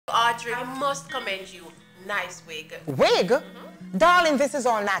Audrey, I must commend you. Nice wig. Wig? Darling, this is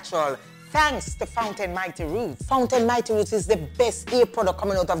all natural. Thanks to Fountain Mighty Roots. Fountain Mighty Roots is the best hair product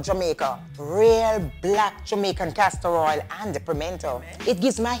coming out of Jamaica. Real black Jamaican castor oil and the pimento. It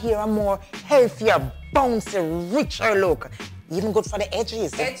gives my hair a more healthier, bouncy, richer look. Even good for the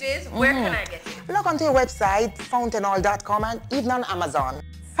edges. Edges? Where can I get it? Log onto your website, fountainoil.com, and even on Amazon.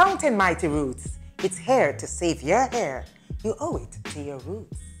 Fountain Mighty Roots. It's here to save your hair. You owe it to your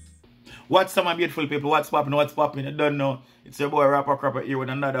roots. What's up, my beautiful people? What's poppin'? What's poppin'? You don't know. It's your boy Rapper Crapper here with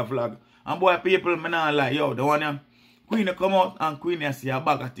another vlog. And boy, people, me not lie, yo, the one Queenie come out and Queenie see a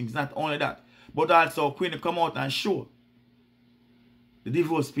bag of things. Not only that, but also Queenie come out and show the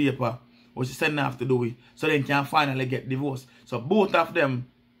divorce paper what she send off to Dowey, so they can finally get divorced. So both of them,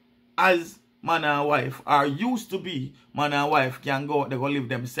 as man and wife, are used to be man and wife, can go, they go live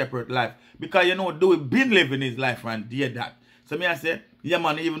them separate life. Because you know, Dowey been living his life and did that. So me I say, yeah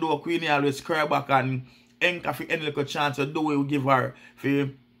man, even though Queenie always cry back and ain't any little chance, so Dowey will give her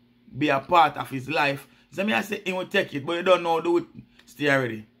for be a part of his life. So me I say he will take it, but you don't know, Dowey stay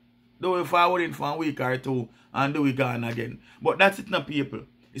ready. Dowey forward in for a week or two and Dowey gone again. But that's it now, people.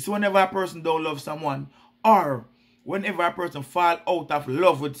 It's whenever a person don't love someone, or whenever a person fall out of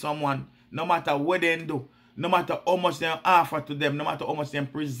love with someone, no matter what they do, no matter how much they offer to them, no matter how much they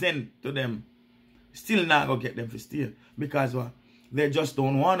present to them, still not gonna get them to stay. Because they just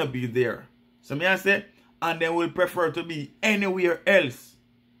don't want to be there. So me I say, and they will prefer to be anywhere else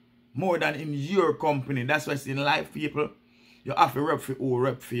more than in your company. That's why it's in life, people. You have to rep for who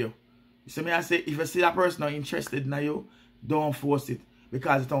rep for you. So me I say, if you see that person not interested in you, don't force it.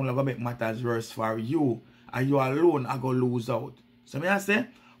 Because it's only going to make matters worse for you. And you alone are going to lose out. So me I say,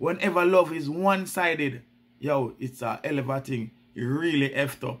 whenever love is one-sided, yo, it's a hell of a thing. It really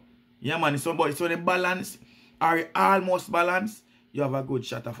effed up. Yeah, man, it's when it balance, or almost balance, you have a good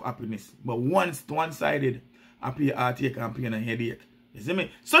shot of happiness. But once it's one-sided, I pay a heartache and pain and headache. You see me?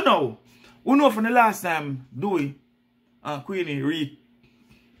 So now, we know from the last time Dowey and Queenie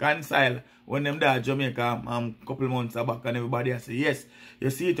reconcile when them there Jamaica couple months back, and everybody say, yes, you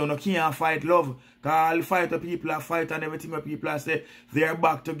see it, you can't fight love. Because all fight the people are fight and everything where people are say they're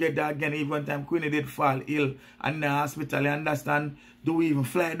back together again. Even time Queenie did fall ill and in the hospital, you understand? Do even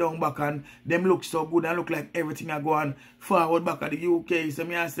fly down back and them look so good and look like everything are going forward back at the UK. So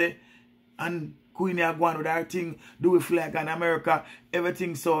me I say, and Queenie are going with her thing, do it flag in America,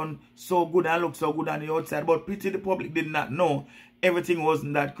 everything sound so good and look so good on the outside. But pity the public did not know everything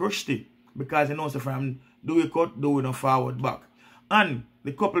wasn't that crusty. Because you know, so from Dowey cut, Dowey no forward back. And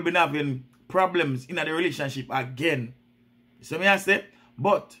the couple been having problems in the relationship again. So me I say,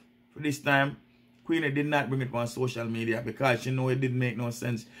 but for this time, Queenie did not bring it on social media because she know it didn't make no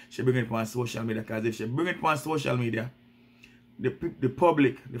sense. She bring it on social media because if she bring it on social media, the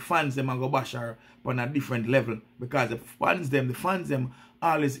public, the fans them are go bash her on a different level. Because the fans them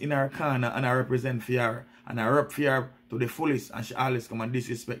always in her corner and I represent for her. And I rep for her to the fullest and she always come and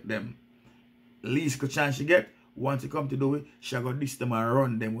disrespect them. Least good chance she get, once you come to Dowey, she got this them and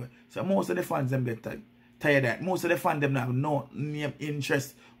run them way. So most of the fans them get tired of that. Most of the fans them have no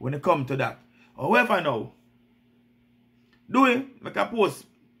interest when it come to that. However now, Dowey make a post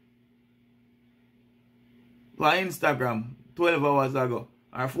on Instagram 12 hours ago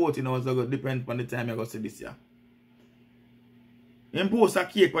or 14 hours ago, depends on the time you go see this year. He post a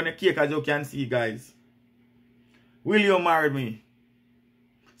cake on the cake, as you can see, guys. Will you marry me?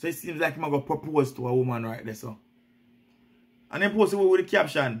 So it seems like I'm going to propose to a woman right there, so. And then post it with the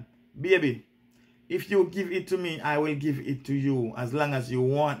caption, baby, if you give it to me, I will give it to you as long as you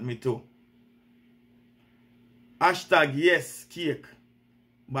want me to. Hashtag yes cake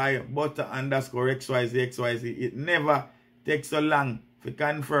by butter_XYZ. It never takes so long to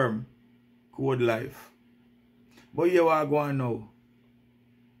confirm code life. But here we are going now.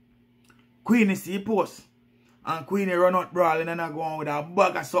 Queenie see post. And Queenie run out brawling and I go on with a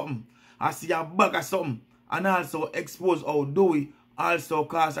bag of something. I see a bag of something. And also expose how Dowey also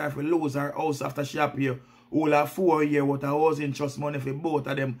caused her to lose her house after she appeared all her 4 years with a housing trust money for both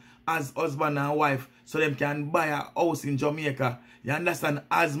of them as husband and wife. So them can buy a house in Jamaica. You understand?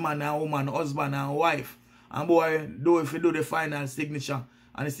 As man and woman, husband and wife. And boy, Dowey if you do the final signature.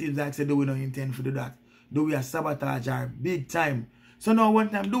 And it seems like say Dowey no intend to do that. Dowey a sabotage her big time. So now one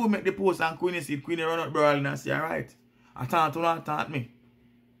time, Dowey make the post and Queenie see Queenie run out brawling and say, alright, I taunt you, not taunt me.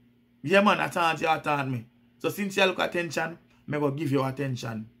 Yeah man, I taunt you, I taunt me. So since you look attention, I go give you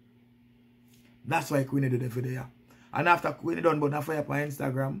attention. That's why Queenie do the video. And after Queenie done but fire on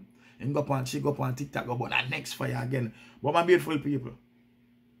Instagram, and she go up on TikTok, go but next fire again. But my beautiful people,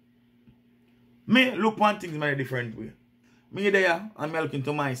 me look one thing in a different way. Me there, I'm looking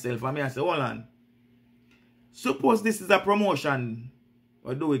to myself, and I say, hold on. Suppose this is a promotion.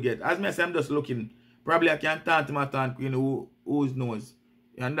 What do we get? As me I say, I'm just looking. Probably I can talk to my aunt Queen who knows.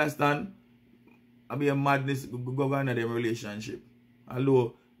 You understand? I'll be a madness go on in them relationship.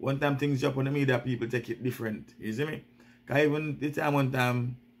 Although one time things up on the media, people take it different. You see me? Because even the time one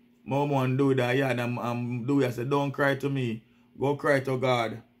time, my mom do that, yeah, and do it, I said, don't cry to me. Go cry to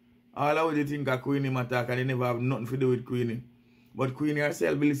God. All I would think of Queenie attack and they never have nothing to do with Queenie. But Queenie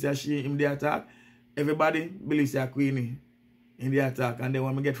herself believes that she in the attack. Everybody believes that Queenie in the attack. And then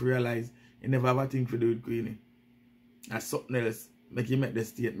when we get to realize, he never have a thing to do with Queenie. That's something else. Make him make the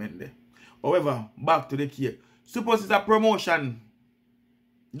statement there. However, back to the cake. Suppose it's a promotion.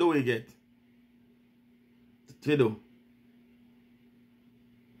 Do we get? To do.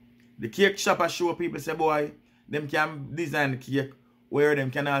 The cake shop I show people say, boy, them can design the cake where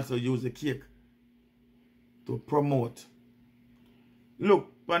them can also use the cake to promote. Look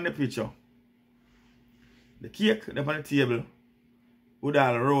on the picture. The cake up on the table with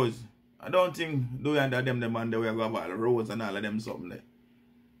all the rose. I don't think do under them and they will have all the rose and all of them something there.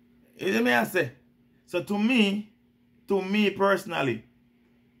 You see me I say? So to me personally,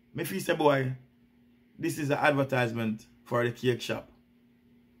 me feel say boy, this is an advertisement for the cake shop.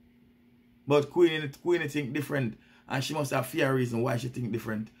 But Queenie think different. And she must have fair reason why she think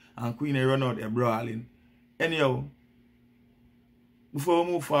different. And Queenie run out there brawling. Anyhow, before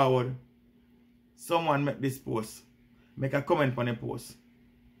we move forward, someone make this post. Make a comment on the post.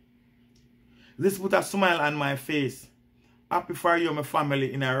 This put a smile on my face. Happy for you and my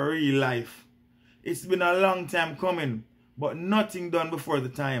family in a real life. It's been a long time coming, but nothing done before the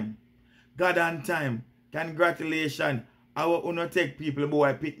time. God on time. Congratulations. I will not take people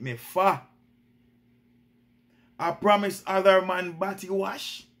boy pick me far. I promise other man body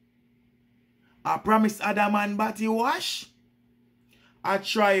wash. I promise other man body wash. I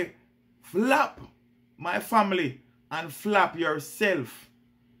try flap my family and flap yourself.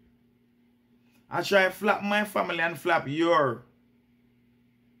 I try flap my family and flap your.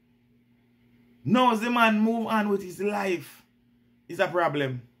 Now the man move on with his life. Is a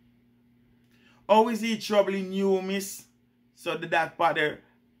problem. How is he troubling you, miss? So that part there,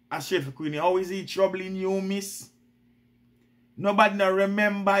 I straight for Queenie. How is he troubling you, miss? Nobody no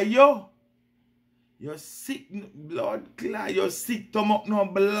remember you. You're sick, blood clot. You're sick, stomach, no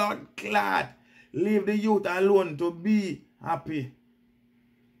blood clot. Leave the youth alone to be happy.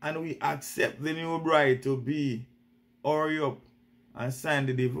 And we accept the new bride to be. Hurry up and sign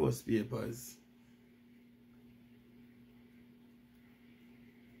the divorce papers.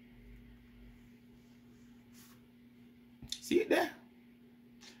 See it there?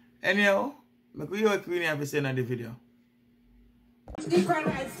 Anyhow, make we hear what Queenie have to say in the video. Equal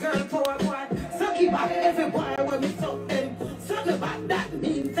rights, girl power boy. Suck it back every boy when we suck them. Suck it back, that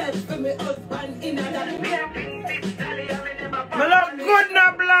means that for me husband in a that. Me look good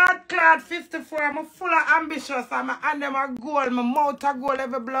no blood clot 54. I'm full of ambitious. I'm and them a goal. My mouth a goal.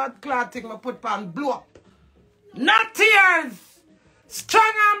 Every blood clot thing me put pan blow up. Not tears.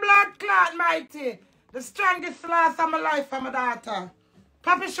 Strong and blood clot mighty. The strongest loss of my life for my daughter.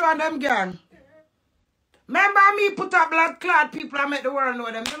 Papi show and them gang. Remember me put up blood clot people and make the world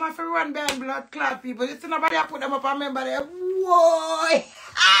know them. Them have to run behind blood clot people. You see nobody I put them up and remember them. Whoa!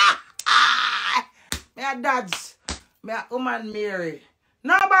 Me a dads. Me a woman Mary.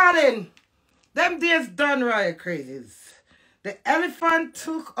 No balling. Them days done right crazies. The elephant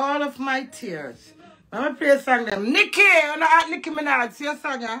took all of my tears. I'm going to play a song them. Nikki! You know at Nicki Minaj. See a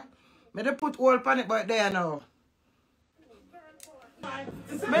song, yeah? Me they put all pan it but there now.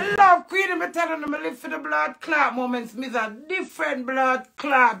 Me love Queenie, me telling them I live for the blood clot moments. Me's a different blood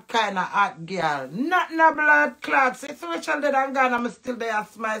clot kind of hot girl. Not no blood clot. So it's Rachel dead and gone, I'm still there. I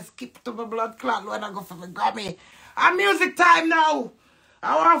smile, skip to my blood clot when I go for the Grammy. And music time now.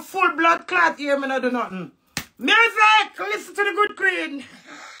 I want full blood clot here, me not do nothing. Music! Listen to the good Queen.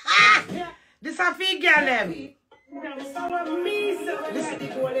 This a fee girl them.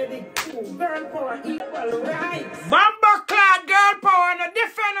 Girl power equal rights. Bumper clot, girl power, no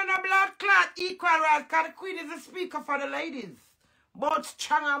different on a blood clot equal rights. Because the Queen is a speaker for the ladies. Both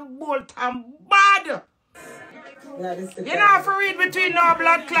strong and bold and bad. You don't have to read between no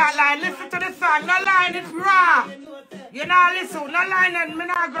blood clot line. Listen to the song. No line, it's raw. You know, listen, no line and me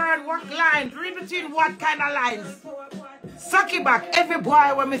not girl what lines. Read between what kind of lines. Suck it back. Every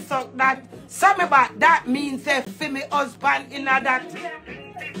boy when me suck that. Suck me back. That means say for me husband in a that.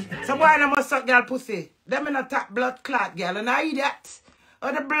 So boy no must suck girl pussy. Them in a top blood clot girl. And I idiot.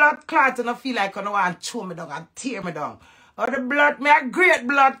 Or the blood clot and I feel like I want to chew me down and tear me down. Or the blood, me a great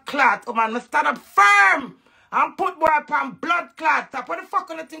blood clot. Oh man, me stand up firm. and put boy upon blood clot top. What the fuck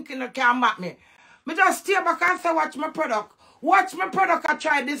are you thinking you can map me? Me just stay back and say watch my product. Watch my product I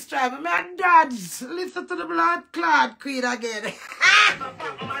try this drive. My dads, listen to the blood clot queen again.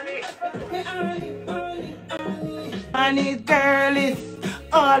 Honey girlies,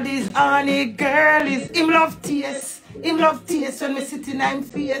 all these honey girlies. Him love tears. Him love tears when me sitting in him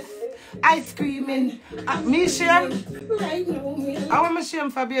face. I screaming. Me shame? Right now, me. How am I shame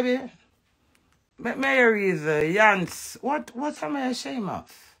for, baby? Mary is Yance. What am I ashamed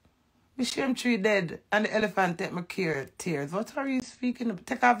of? Me shame tree dead and the elephant take my tears. What are you speaking of?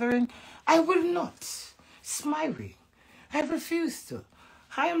 Take off the ring? I will not. It's my ring. I refuse to.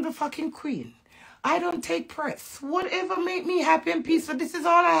 I am the fucking queen. I don't take breaths. Whatever make me happy and peaceful, this is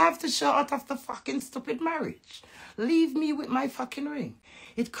all I have to show out of the fucking stupid marriage. Leave me with my fucking ring.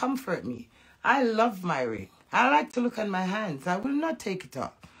 It comfort me. I love my ring. I like to look at my hands. I will not take it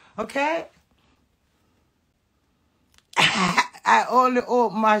off. Okay? I only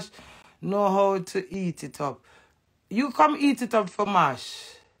hope Mash know how to eat it up. You come eat it up for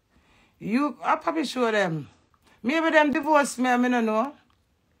Mash. I'll probably show them. Maybe them divorce me, I don't know.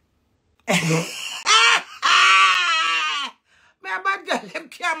 My bad girl, them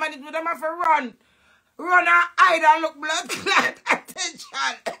can't manage me. Them have to run. Run and hide and look blood clot.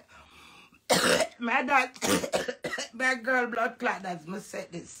 Attention. My dad, my girl blood clot, that's me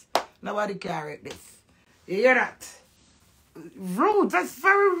set this. Nobody can read this. You hear that? Rude, that's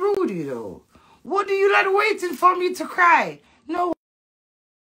very rude, you know. What are you like waiting for me to cry? No.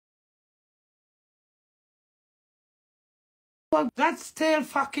 That's still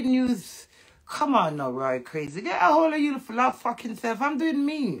fucking news. Come on now, Roy Crazy. Get a hold of you for that fucking self. I'm doing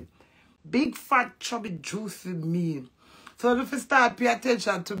me. Big, fat, chubby, juicy me. So if you start pay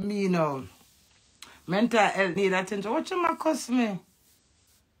attention to me now, mental health need attention. What you might cost me?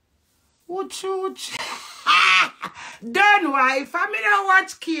 What you? Done, wife. I mean, I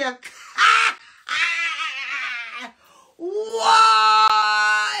watch cake.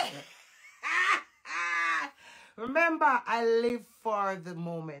 Why? Remember, I live for the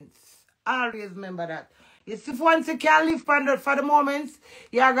moments. Always remember that. You see, once you can't live for the moments,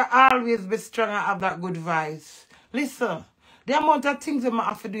 you're going to always be strong and have that good vibes. Listen, the amount of things you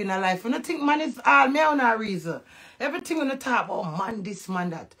have to do in your life, when you think man is all, me on a reason. Everything on the top, oh man, this,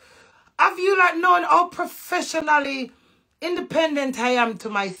 man, that. Have you like known how professionally independent I am to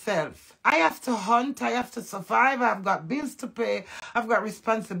myself? I have to hunt, I have to survive, I've got bills to pay, I've got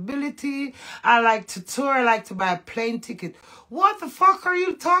responsibility, I like to tour, I like to buy a plane ticket. What the fuck are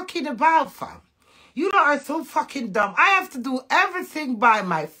you talking about, fam? You lot are so fucking dumb. I have to do everything by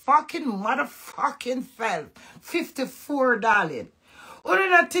my fucking motherfucking self. 54, darling. All of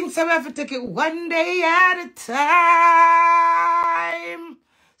the things I have to take it one day at a time.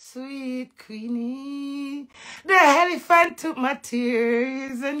 Sweet Queenie, the elephant took my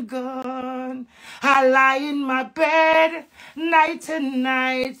tears and gone. I lie in my bed night and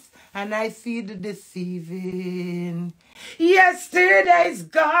night, and I see the deceiving. Yesterday's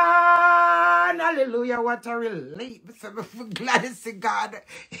gone. Hallelujah, what a relief. I'm glad to see God.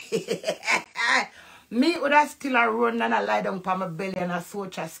 Me would have still a run and I lie down on my belly and I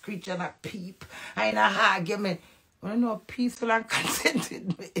switch a screech and a peep. I in a argument. I know how peaceful and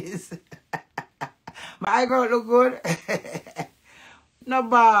contented me is. My girl look good. No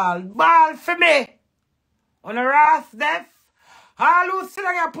ball. Ball for me. On a wrath death. All who sit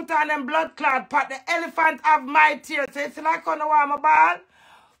down and put on them blood clot pot, the elephant have my tears. So it's like on the warm ball.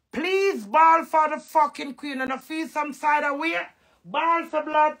 Please ball for the fucking queen. And I feel some side of way. Ball for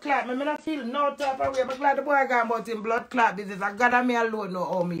blood clot. I don't feel no type of way. But glad the boy got about him blood clot business. I got me alone know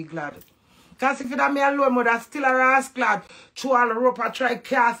how me glad. Because if it had me alone, mother still a ras clot. Through all the rope, I try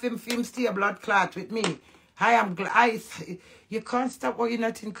cast him stay a blood clot with me. I am glad. You can't stop what you're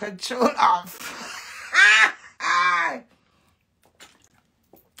not in control of.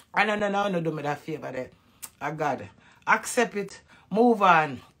 I no, do me that favor there. I got it. Accept it. Move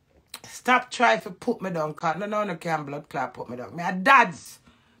on. Stop trying to put me down. Cause no can blood clot put me down. Me a dads.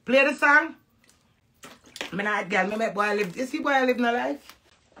 Play the song. Me not girl. Me make boy live. You see boy live no life?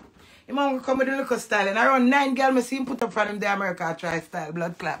 He man come with the little style. And around 9 girls, me see him put up from him the America try style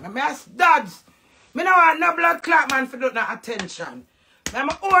blood clot. Me ask dads. Me no want no blood clot man for do no attention. I'm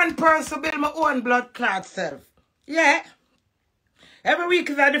my own person build my own blood clot self. Yeah. Every week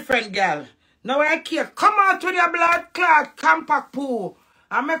is a different girl. Now I care. Come out with your blood clot, compact poo.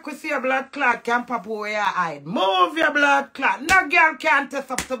 I make you see your blood clot, compact poo where you hide. Move your blood clot. No girl can test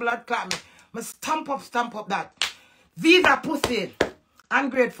up the blood clot. Me stamp up that. Visa pussy.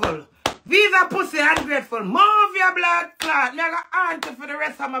 Ungrateful. Visa pussy, ungrateful. Move your blood clot. Me got answer for the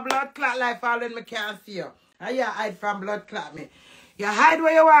rest of my blood clot life all when me can't see you. And you hide from blood clot me. You hide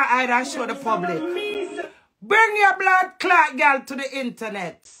where you are, hide and show the public. Bring your blood clot girl to the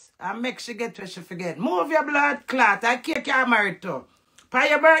internet. And make she get where she forget. Move your blood clot. I cake you married to. For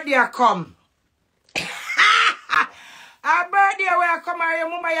your birthday I come. Our birthday where I come marry your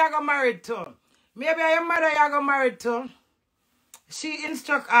mama you go married to. Maybe your mother you go married to. She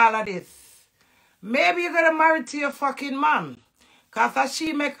instruct all of this. Maybe you're gonna marry to your fucking mom. Cause as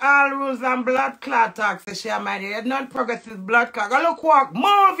she make all rules and blood clot talk, so she a man. You non-progressive blood clot. Go look walk.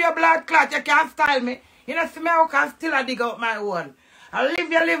 Move your blood clot. You can't style me. You know, see me I can still dig out my one. I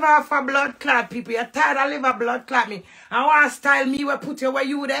live your liver off a blood clot, people. You're tired of liver blood clot me. I want to style me where put you where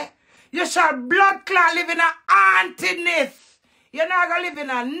you there. You shall blood clot live in a hauntedness. You're not going to live in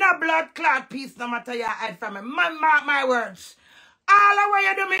a no blood clot piece no matter you hide from me. Mark my words. All the way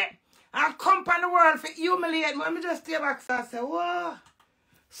you do me, I come on the world for humiliate me. Let me just stay back and say, whoa.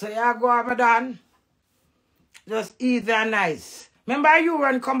 So you go over done. Just easy and nice. Remember you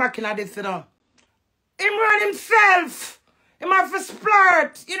run come back in this, you know. Him run himself. Him have to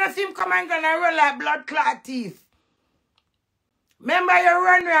splurt. You know, see him come and go and run like blood clot teeth. Remember you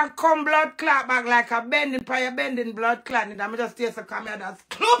run and come blood clot back like a bending, bending blood clot. And I'm just here so come here, that's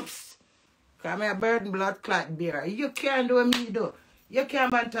clumps. Come here, burden blood clot beer. You can't do what me do. You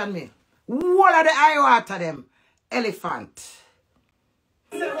can't bantan me. All of the eye water them. Elephant.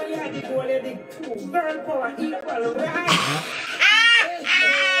 Move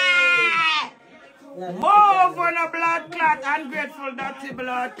on a blood clot, ungrateful, dirty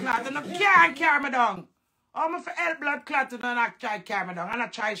blood clot. And you can't carry me down. I'm for help blood clot to not try carry me down. And I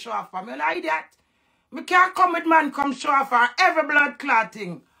try show off for me. You know idiot? Me can't come with man come show off for every blood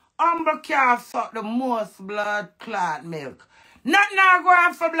clotting. Humble can't suck the most blood clot milk. Not now go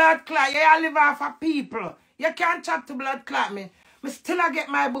on for blood clot. You live off of people. You can't chat to blood clot me. Me still I get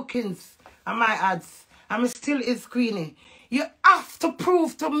my bookings and my ads. And me still is Queenie. You have to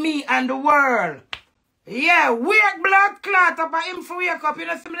prove to me and the world. Yeah, wake blood clot up and him for wake up. You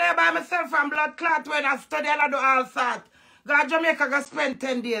know, see me there by myself from blood clot when I study and I do all that. Go to Jamaica, go spend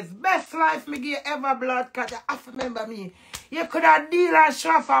 10 days. Best life me give ever blood clot. You have to remember me. You could have deal and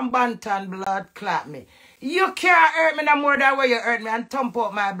show from Bantan blood clot me. You can't hurt me no more than where you hurt me and thump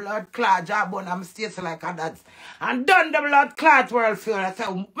out my blood clot jawbone. I'm still like a dad. And done the blood clot world feel. I say,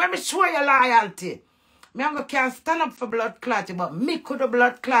 let me show you loyalty. Me can't stand up for blood clot, but me could the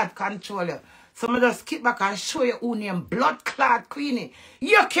blood clot control you. So me just keep back and show you who name blood clot Queenie.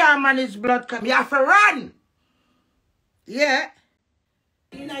 You can't manage blood clot. You have to run. Yeah.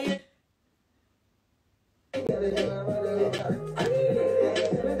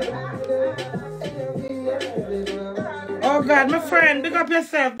 Oh God, my friend, big up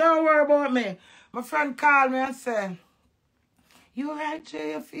yourself. Don't worry about me. My friend called me and said, you right,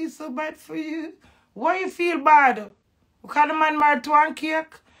 Jay? You feel so bad for you? Why you feel bad? Because the man married to one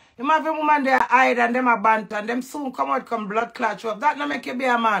cake? You have a woman there hide and them a bant and them soon come out come blood clot you up. That not make you be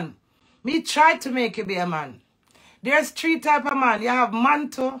a man. Me try to make you be a man. There's 3 type of man. You have man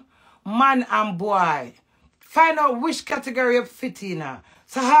to, man and boy. Find out which category you fit in.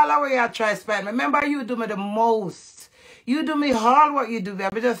 So all the way I try to spend. Remember you do me the most. You do me all what you do.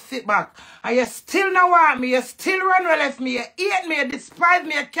 I just sit back. And you still not want me. You still run well left me. You hate me. You despise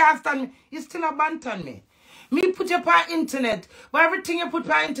me. You can't stand me. You still abandon me. Me put you on internet. But everything you put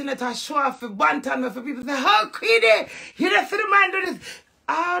on internet I show off for bantan me for people say, how Queenie? You just see the man do this.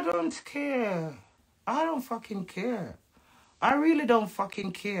 I don't care. I don't fucking care. I really don't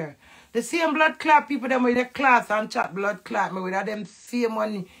fucking care. The same blood clot people them with their class and chat blood clot me with them same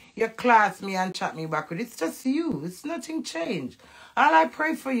one your class me and chat me back with. It's just you. It's nothing changed. All I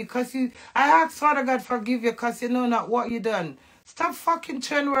pray for you because I ask Father God forgive you because you know not what you done. Stop fucking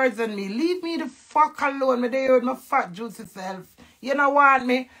turn words on me. Leave me the fuck alone. Me they heard my fat juicy self. You know what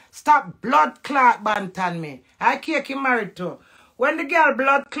me? Stop blood clot bantan me. I can't get married to. When the girl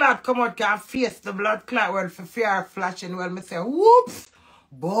blood clot come out can face the blood clot world for fear flashing well, me say, whoops,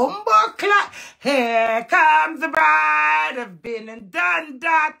 bomba clot. Here comes the bride. I've been and done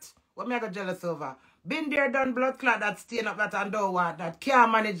that. What me I got jealous over? Been there, done blood clot that staying up that and don't want that.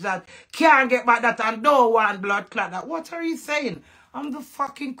 Can't manage that. Can't get back that and don't want blood clot that. What are you saying? I'm the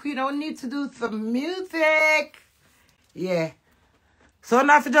fucking queen. I need to do some music. Yeah. So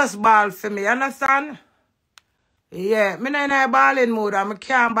now just ball for me, understand? Yeah, me not in a balling mood and I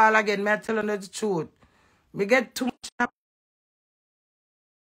can't ball again. Me telling you the truth. Me get too much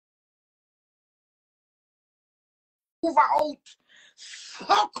move out.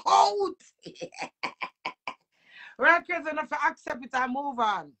 Fuck out. Right, kids, enough to accept it and move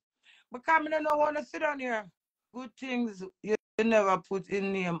on. Because I don't want to sit down here. Good things. never put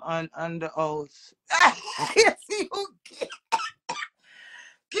in name on the house. Yes, you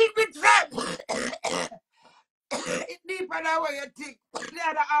keep it set. It's deeper than what you think. The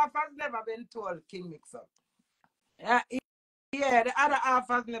other half has never been told, King Mix-Up. Yeah, the other half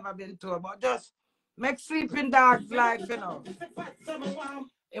has never been told, but just make sleeping dogs life, you know.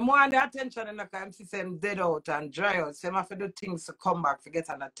 Him want the attention in the time, see him dead out and dry out. So him have to do things to come back to get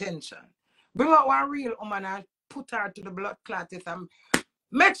an attention. Bring out one real woman and put her to the blood clot.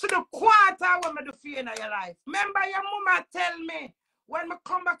 Make sure the quarter when me do for you in your life. Remember your mama tell me when me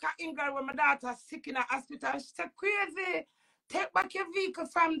come back to England when my daughter sick in the hospital, she said, Crazy, take back your vehicle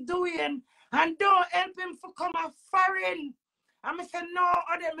from doing and don't help him for come a foreign. And I said, no,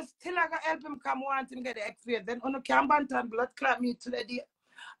 or them still I gonna help him come want him get the X-ray. Then on can bantan blood clot me today.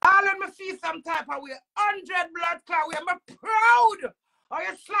 All of me feel some type of way. 100 blood clot way. I'm proud. Or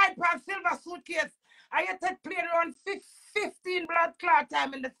you slide past silver suitcase. I take plane around 15 blood clot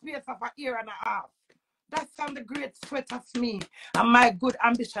time in the space of a year and a half. That's on the great sweat of me and my good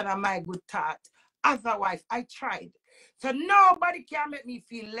ambition and my good thought. Otherwise, I tried. So nobody can make me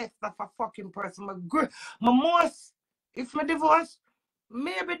feel less of a fucking person. My most, if my divorce,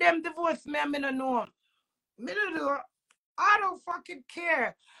 maybe them divorce me, I don't know. I don't fucking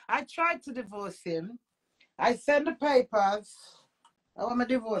care. I tried to divorce him. I sent the papers. I want to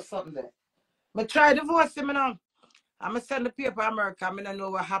divorce something there. I try to divorce him, you know. I'm going to send the paper to America. I don't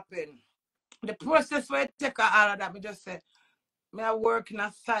know what happened. The process where I take all of that, I just say, I work in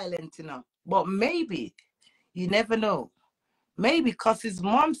a silent, you know. But maybe, you never know. Maybe because his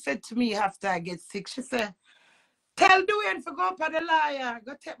mom said to me after I get sick, she said, tell Dwayne to go up at the lawyer,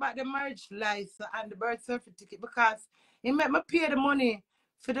 go take back the marriage license and the birth certificate because he made me pay the money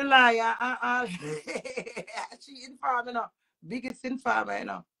for the lawyer. She informed me, you know. Biggest informer, you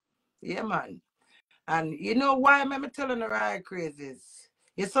know. Yeah, man. And you know why I'm telling the right crazies?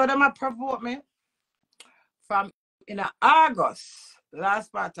 You saw them provoke me from in August,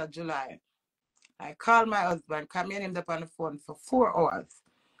 last part of July. I called my husband, come in him up on the phone for 4 hours.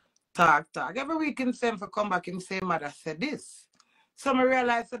 Talk. Every week him say for come back, him say mother said this. So I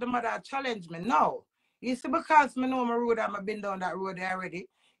realized that the mother challenged me. No. You see, because I know my road and I've been down that road already.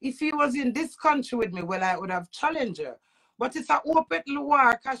 If he was in this country with me, well, I would have challenged her. But it's an open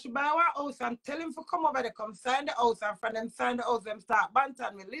war because she buy our house and tell him to come over there, come sign the house, and from them sign the house, them start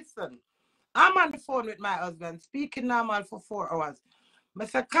banting me. Listen, I'm on the phone with my husband, speaking normal for 4 hours. I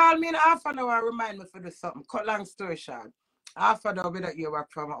said, call me in half an hour, remind me for do something. Cut long story short. Half an hour without you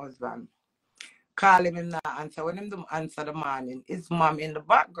work from my husband. Call him not answer. When him do answer the morning, his mom in the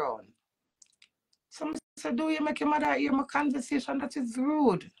background. So I said, do you make your mother hear my conversation? That is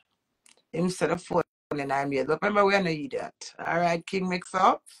rude. Him said the phone and I'm here. But remember, we're no idiot. All right, King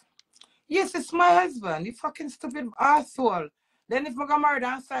Mix-Up. Yes, it's my husband. You fucking stupid asshole. Then if I go married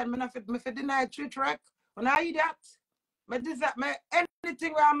outside, I deny treat wreck. When I eat that, but this that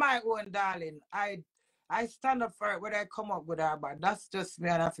anything where I might own, darling, I stand up for it whether I come up with her, but that's just me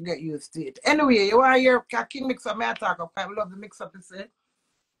and I forget used to it. Anyway, you want to hear King Mix-Up, may I talk up? I love the mix-up, you see.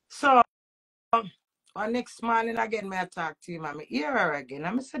 So, on next morning again, may I talk to you, and I hear her again.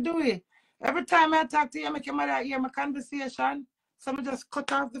 And I said, do it. Every time I talk to you, I make your mother hear my conversation. So I just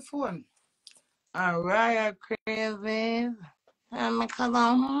cut off the phone. All right, crazy. And because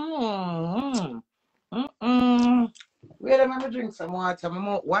I'm wait a minute, drink some water. I'm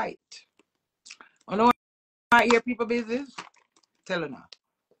more white. I don't want to hear people business. Tell her now.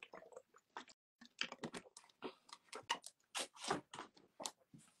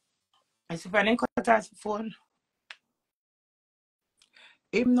 I see if I didn't cut off the phone.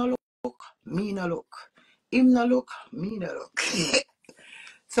 Him no look, me no look. Him no look, me no look.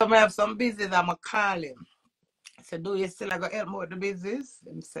 So I have some business, I'm going to call him. I said, do you still going to help me with the business?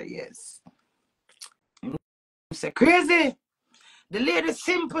 He say, yes. He say, crazy. The lady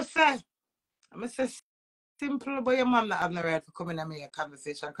simple say. I say, simple, but your mom not have no right to come in and make a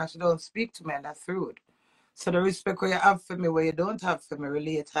conversation because she don't speak to me and that's rude. So the respect where you have for me, where you don't have for me,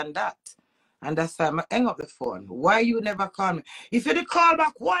 relate and that. And that's why I hang up the phone. Why you never call me? If you did call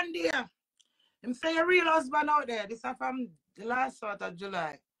back one day, him say your real husband out there. This is from the last sort of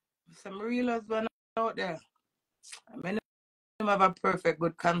July. Some real husband out there. I mean, have a perfect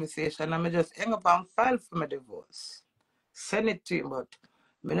good conversation. I'm just hang up and file for my divorce. Send it to him, but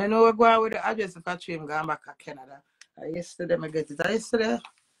I don't know what go on with the address if I treat him going back to Canada. Yesterday I get it. Yesterday.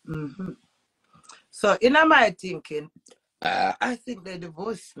 So in my thinking, I think they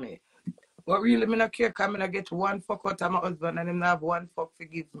divorced me. But really, I don't care because I get one fuck out of my husband and him have one fuck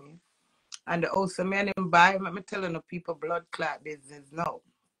forgive me. And also, me and him buy, I'm telling the people blood clot business now.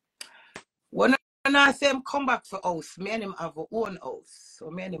 One When I say him come back for house, me and him have our own house. So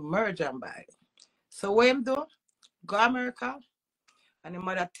me and him merge and buy. So what him do? Go America. And his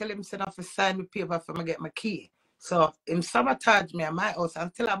mother tell him send off to sign the paper for me get my key. So him sabotage me at my house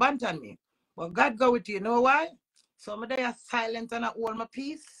and still abandon me. But God go with you know why? So I'm there silent and I hold my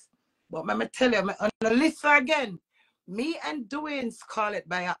peace. But let me tell you, on the list again, me and Dwayne's call it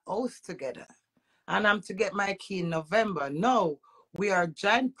by a house together. And I'm to get my key in November. No, we are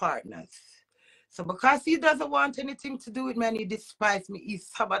joint partners. So because he doesn't want anything to do with me and he despises me, he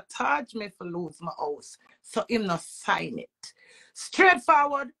sabotage me for lose my house. So him not sign it.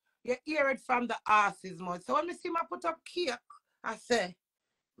 Straightforward, you hear it from the horse's mouth. So when me see him put up cake, I say,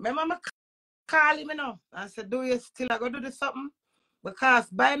 remember me call him, you know, I said, do you still go do this something? Because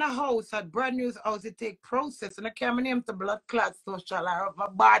buying a house, a brand new house, it take process. And I can't name the blood clot social or of a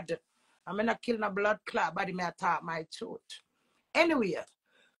bad. I'm not killing a blood clot body, me attack my truth. Anyway,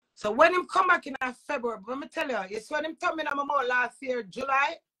 so when him come back in February, let me tell you, it's when him come in my mouth last year,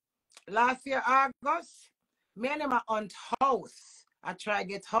 July, last year, August, me and him are on house. I try to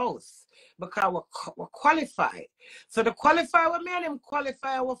get house because we're qualified. So the qualify with me and him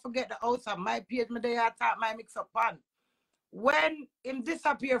qualify, I will forget the house on my page, me there, I thought my mix up on. When him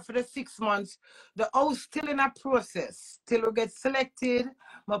disappear for the 6 months, the house still in a process. Till we get selected,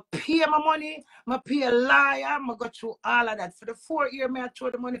 I pay my money, I pay a lawyer, I go through all of that. For the 4 years, I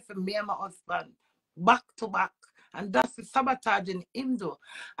throw the money for me and my husband. Back to back. And that's the sabotaging him do.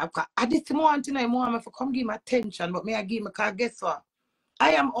 I did want to know him to come give him attention, but me I give him because guess what?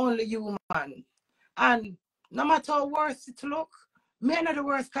 I am only human. And no matter how worse it look, me not the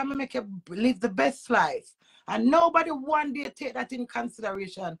worst can make you live the best life. And nobody one day take that in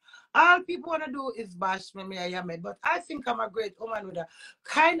consideration. All people want to do is bash me, I am it. But I think I'm a great woman with a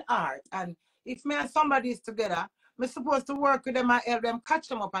kind heart. And if me and somebody is together, I'm supposed to work with them and help them catch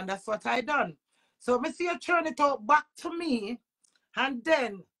them up. And that's what I done. So me see you turn it out back to me. And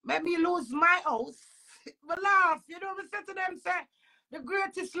then make me lose my house. But laugh, you know, me say to them, say, the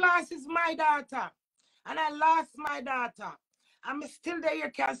greatest loss is my daughter. And I lost my daughter. I'm still there, you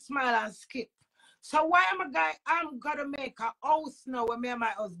can smile and skip. So why am a guy, I'm gonna make a house now when me and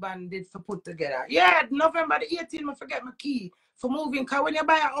my husband did for put together. Yeah, November the 18th, I forget my key for moving. Because when you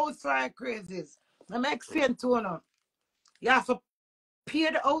buy a house for crazies, I'm explaining to you now. You have to pay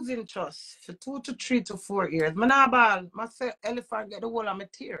the housing trust for 2 to 3 to 4 years. Man, I ball, myself, elephant get the whole of my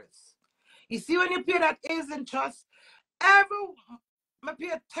tears. You see when you pay that housing trust, I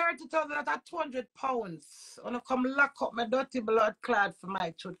pay 30,000 at £200. When I come lock up my dirty blood clot for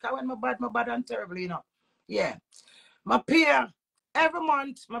my truth. Because when my bad and terrible, you know. Yeah. I pay every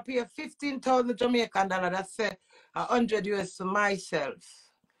month, I pay 15,000 Jamaican dollars. That's 100 US for myself.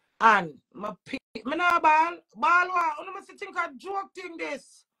 And I pay, I not ball what? I must think a joke thing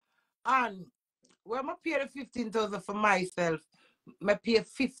this. And when I pay the 15,000 for myself, I pay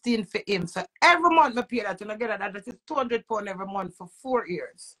 15 for him. So every month I pay that. And I get that is £200 every month for 4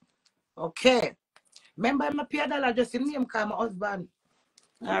 years. Okay. Remember I pay $1 just in name because my husband.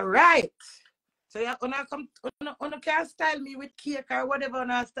 All right. So yeah, when I come, when you can't style me with cake or whatever when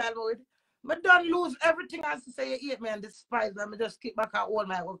I style me with, I don't lose everything as to say you hate me and despise me. I just keep back and hold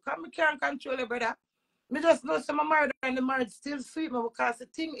my own. Because I can't control it, brother. I just know some married and the marriage still sweet me because the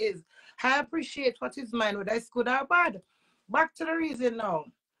thing is, I appreciate what is mine, whether it's good or bad. Back to the reason now.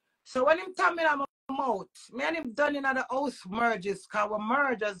 So when him tell me I'm out, me and him done in the house merges because we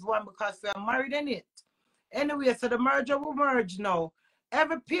merge as one because we are married in it. Anyway, so the merger will merge now.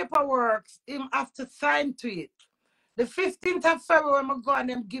 Every paperwork, him have to sign to it. The 15th of February, I go and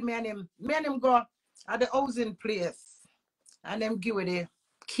them give me and him. Me and him go at the housing place. And them give me the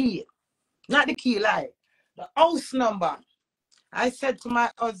key. Not the key, like the house number. I said to my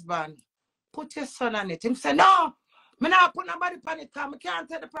husband, put your son on it. Him said, no, me not put nobody on it because I can't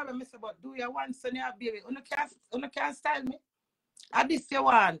tell the problem. I said, but do you want son, you have baby? You can't style me. And this you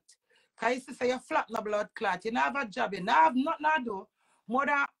want. Because you say you flat no blood clot. You don't have a job. You don't have nothing to do. More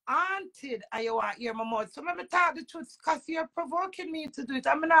than haunted and you want to hear my mouth. So let me tell the truth because you're provoking me to do it.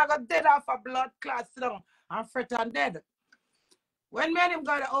 I'm not going to dead off a blood clot sit down and fret and dead. When me and him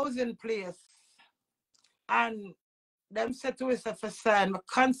got the housing place and them said to us for sign, I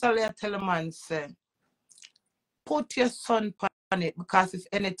constantly tell the man, say, put your son on it because if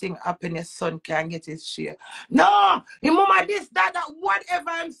anything happen, your son can get his share. No, your mama this, that, whatever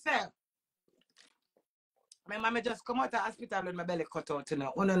I'm saying. My mama just come out of the hospital with my belly cut out, you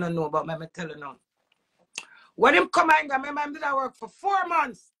know. Oh, no, but me tell you now. When him come and go, my mom did work for 4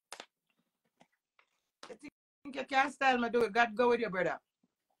 months. You think you can't style me do it? God go with your brother.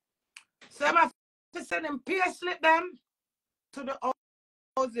 So I'm have to send him pay slip them to the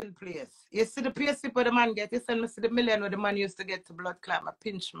housing place. You see the pay slip where the man get, you send me see the million where the man used to get to blood clot. I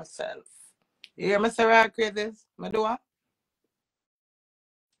pinch myself. You hear me say right crazy? I do what?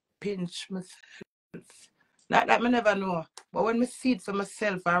 Pinch myself. Not that me never know. But when me see it for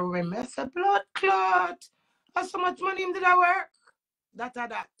myself, I remember, I say, blood clot. How so much money did I work? That or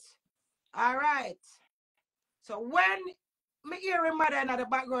that. All right. So when me hear him mother in the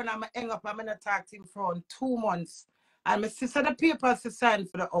background, I'm hang up, I'm going to talk to him for 2 months. And my sister the papers to sign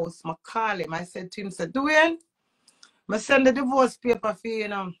for the house. I call him. I said to him, say, Dwayne, I send the divorce paper for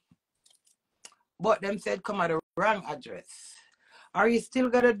you, But them said come at the wrong address. Are you still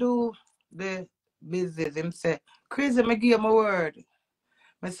gonna do the business? Him say, crazy, me give him a word.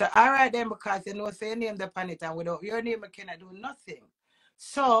 I say, all right then, because you know, say your name the it, and without your name, I cannot do nothing.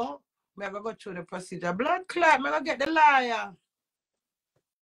 So, I'm going to go through the procedure. Blood clot, I'm going to get the liar.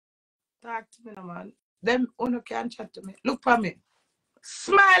 Talk to me, no, man. Them who can chat to me. Look for me.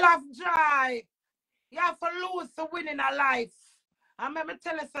 Smile of joy. You have to lose to win in a life. And let me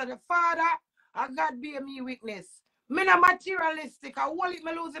tell you, so the Father, and God be me weakness. Me not materialistic. I will it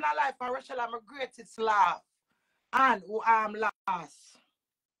me lose in a life. I Rachel, I'm a greatest love. And who I'm lost.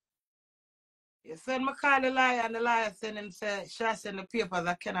 You send me call the liar, and the liar send him say, shall send the papers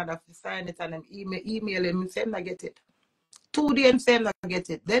of Canada to sign it, and him email him, say him not get it. 2 days him say him not get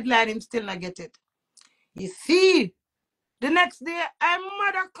it. Deadline him still not get it. You see, the next day, I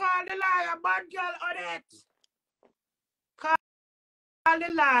mother call the liar, bad girl on it. Call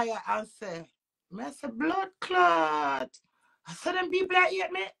the liar and say, I say, blood clot. I said them people that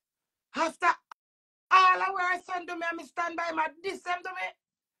hate me. After all I wear son to me, I stand by my diss them to me.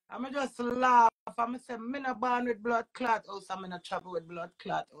 I'm just laugh. I'm say, I'm not born with blood clot house. I'm not travel with blood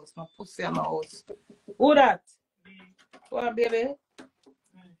clot house. My pussy in my house. Who that? What, baby?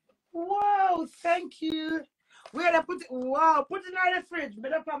 Wow, thank you. Where I put it? Wow, put it in the fridge.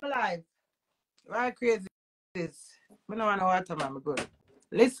 Better for my life. Right, crazy this. I don't want to water, man. Good.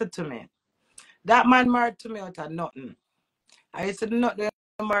 Listen to me. That man married to me out of nothing. I used to not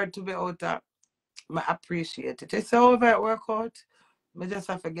married to me out of. I appreciate it. It's over it work out. I just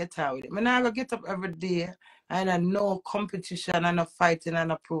have to get out with it. I'm not going to get up every day and I know competition and no fighting and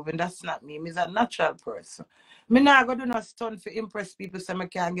no proving. That's not me. I'm a natural person. I'm not going to do no stunt for impress people so I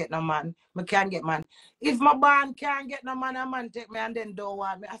can't get no man. I can't get man. If my band can't get no man, a man take me and then don't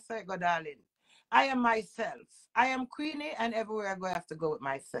want me. I say, go darling. I am myself. I am Queenie and everywhere I go, I have to go with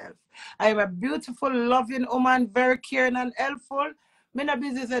myself. I am a beautiful, loving woman, very caring and helpful. Me no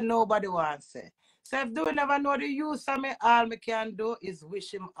business and nobody wants it. So if you never know the use of me, all me can do is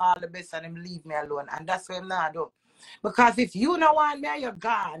wish him all the best and him leave me alone. And that's what I'm not do. Because if you don't want me, you're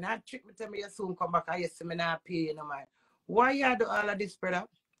gone. And trick me, tell me you soon come back and you see me not pay you no mind. Why you do all of this, brother?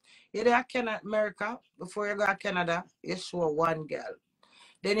 You there Canada, America, before you go to Canada, you show one girl.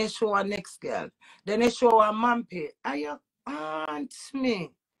 Then you show a next girl. Then you show a mampy. And you aunt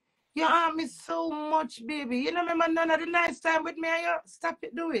me. You aunt me so much, baby. You know, remember none of the nice time with me and you stop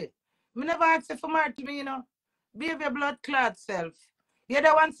it, do it. Me never ask you for married to me, you know. Baby, blood clot self. You're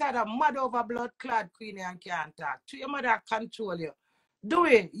the one side of mad over blood clot Queenie and can't talk. To your mother control you. Do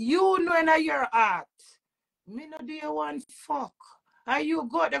it. You know in your heart. Me no do you want fuck. And you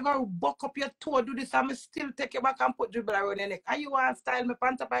go there go buck up your toe, do this, and me still take you back and put dribble around your neck. And you want style me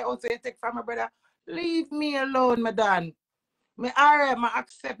pant up also you take from my brother. Leave me alone, madam. Me alright, I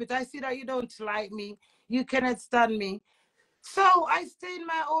accept it. I see that you don't like me. You cannot stand me. So I stay in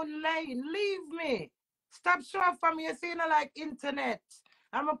my own lane. Leave me. Stop showing for me. You see, you know, like internet.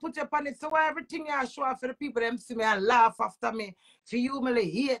 I'm going to put you up on it. So everything I show up for the people, them see me and laugh after me. For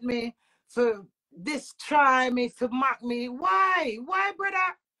humiliate me. For destroy me. For mock me. Why? Why, brother?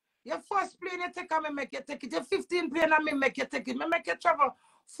 Your first plane you take, I make you take it. Your 15 plane, I make you take it. I make you travel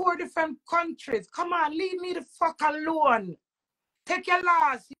 4 different countries. Come on, leave me the fuck alone. Take your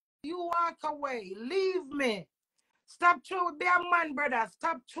loss. You walk away. Leave me. Stop throwing, be a man, brother.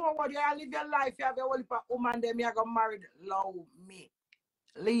 Stop throwing what you live your life. You have a whole heap of woman, them you got married. Love me.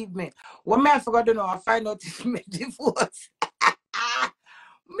 Leave me. What me I forgot to know, I find out if me divorce.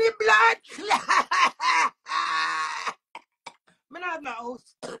 Me blood. Me not have no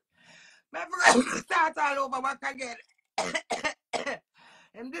house. Me forgot to start all over back again.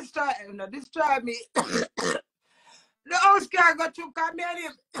 And destroy me. The house can't go through, come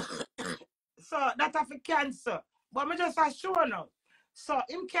here. So that have a cancer. But me just assure now. So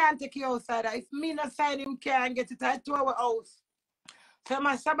him can't take you outside. If me not sign him can't get it to our house. So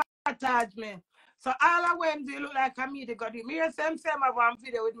my sabotage me. So all of them do look like a me they got it. Me and same have one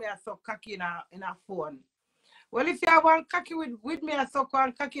video with me I suck cocky in a phone. Well if you have one cocky with me I suck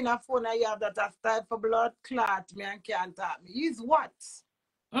one cocky in a phone and you have that a style for blood clot me and can't talk me. He's what?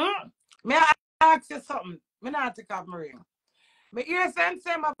 May I ask you something? Me not take off my ring. Me hear say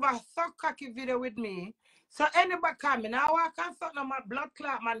have a suck cocky video with me. So anybody come in, now I can't suck no my blood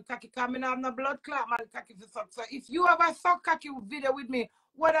clot man cocky come in, I have no blood clot man cocky for suck. So if you have a suck cocky video with me,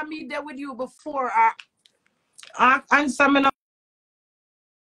 what I mean there with you before I answer me no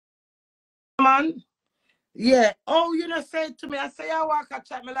man? Yeah. Oh, you know, say to me, I say, I walk a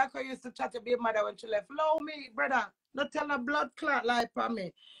chat me like I used to chat to be mother when she left. Low me, brother. Not tell a blood clot like for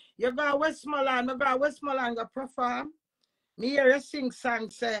me. You go Westmoreland, I go Westmoreland, go perform. Me hear you sing song,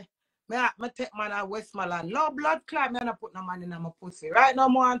 say, me take man at Westmoreland. No blood clot, me not put no man in my pussy. Right now,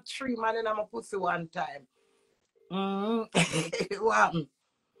 I want 3 man in my pussy one time. What?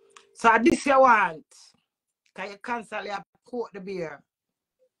 So this you want. Can you cancel your port the beer?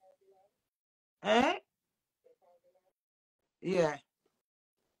 Eh? Yeah.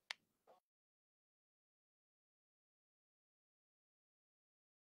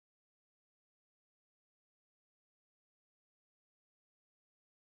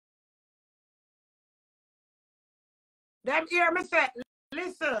 Them hear me say,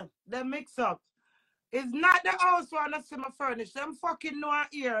 listen, them mix up. It's not the house one that see my furnish. Them fucking know I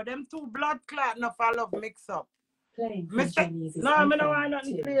hear. Them two blood clot enough I love mix up. Playing for Mister, Chinese is no, I don't want iPhone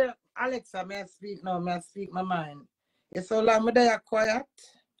nothing 2. clear. Alexa, may I speak now? May I speak my mind? You so long me there quiet.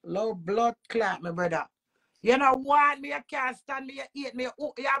 Low blood clot, my brother. You know want me, you can't stand me, you eat me,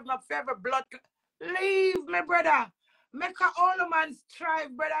 you have my favorite blood clot. Leave me, brother. Make a all man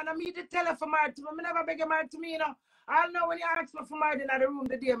strive, brother. And I meet the tell for married to me. I never beg you married to me, you know. I know when you ask me for married in the room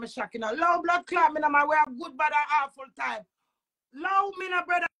the day, I'm shocking. Low blood clot, me, I have good, bad, and awful time. Low me, no,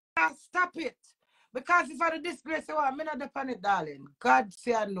 brother. Stop it. Because if I disgrace you, I'm not depend it, darling. God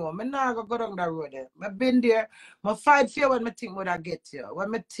say I know. I'm not going to go down that road there. I've been there. I fight for you when I think would I get you.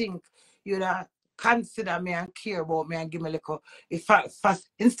 When I think you'd consider me and care about me and give me a little. If I fast,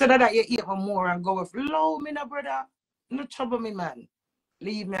 instead of that, you eat me more and go with low me, no, brother. No trouble me, man.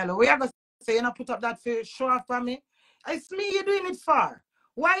 Leave me alone. We are going to say, you know, put up that for show off for me. It's me you're doing it for.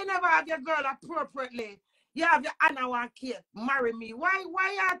 Why you never have your girl appropriately? You have your Anna one kid, marry me. Why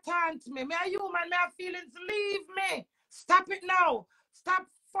you taunt me? Me a human, me have feelings. Leave me. Stop it now. Stop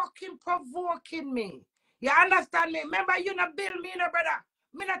fucking provoking me. You understand me? Remember, you not bill me, no brother.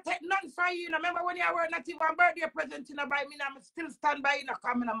 Me not take none from you. Remember when you were not even a birthday present, you know, by me, I'm still stand by you, know,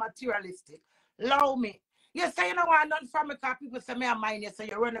 coming a materialistic. Allow me. You say you don't want none from me because people say me a mind. You say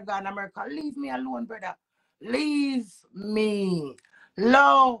you run a gun in America. Leave me alone, brother. Leave me.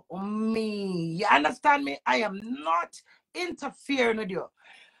 Love me. You understand me? I am not interfering with you.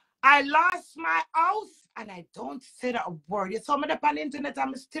 I lost my house and I don't say that a word. You saw me up on the internet,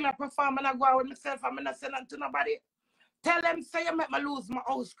 I'm still a performer and I go out with myself. I'm not saying that to nobody. Tell them, say you make me lose my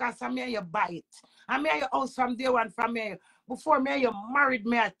house because I'm here you buy it. I'm here your house from day one from here. Before me, you married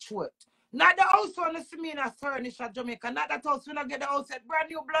me at church. Not the house when you see me in a furnish at Jamaica. Not that house when I get the house at brand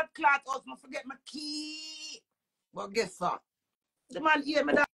new blood clot house. I forget my key. But guess what? The man hear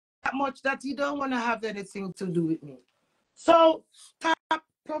me that much that he don't want to have anything to do with me. So stop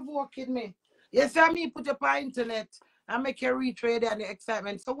provoking me. Yes, I mean put up on internet and make you retrade and the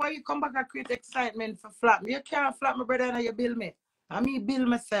excitement. So why you come back and create excitement for flat me? You can't flat my brother and you build me. I mean build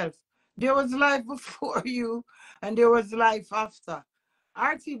myself. There was life before you and there was life after.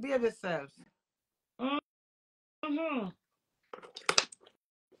 RT behave yourself. Mm-hmm.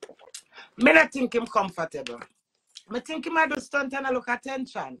 Me not think him comfortable. I think he might do stunt and I look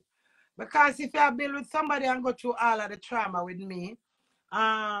attention. Because if you build with somebody and go through all of the trauma with me,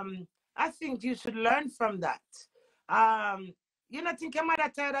 I think you should learn from that. You know, think your mother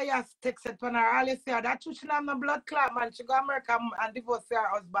tell her you text it when her always say that she have no blood clot, man. She go to America and divorce her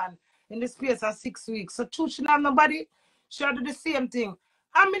husband in the space of 6 weeks. So she have nobody, she'll do the same thing.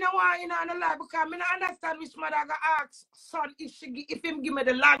 I mean, I want you know no lie because I mean I understand which mother go ask son if him give me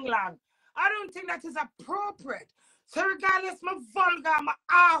the long. I don't think that is appropriate. So regardless, my vulgar, my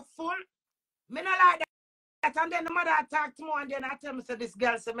awful, me not like that. And then the mother talk to me and then I tell me, so this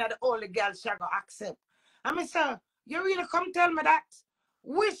girl say me the only girl she go accept. And me say, you really come tell me that?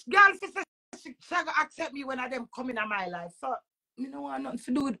 Which girl she go accept me when I them come in my life? So, me no want nothing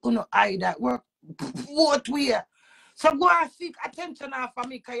to do with uno either. Work both way. So go and seek attention now for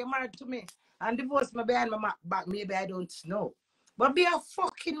me because you're married to me. And divorce me behind my back. Maybe I don't know. But be a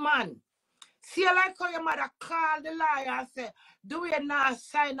fucking man. See, I like how your mother called the liar and say, do you not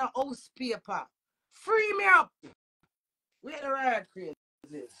sign a house paper? Free me up. Where the right crazy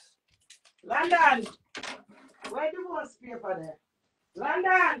is? London, where the divorce paper there?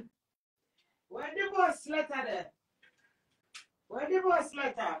 London, where the divorce letter there? Where the divorce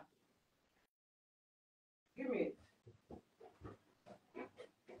letter? Give me it.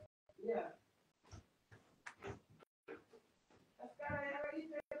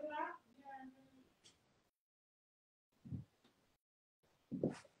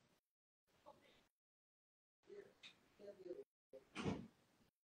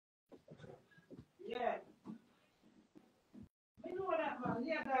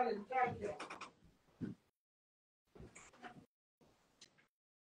 Yeah, darling, thank you.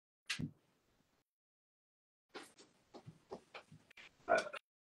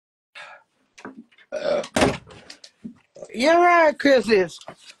 You're right, Chris.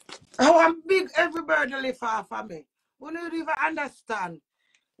 I want big everybody live off of me. We don't even understand.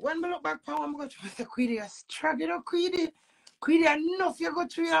 When we look back, I'm going to say, Queenie, you're struggling, you know, Queenie. Queenie, enough you go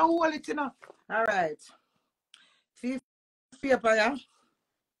through and hold it, you know. All right. See, paper, yeah?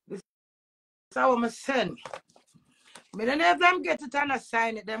 This is how I'm send. Me don't have them get it and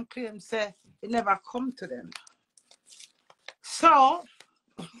assign it. Them claim say it never come to them. So,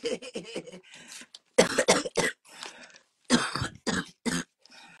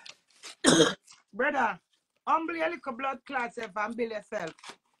 brother, humble your little blood clot self and build yourself.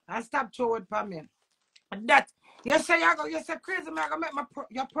 And stop throwing for me. That, you say crazy, man, I make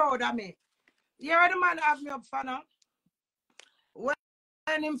you're proud of me. You're the man have me up for now. When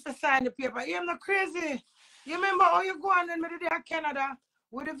him to sign the paper, you're not crazy. You remember how you go on in the day of Canada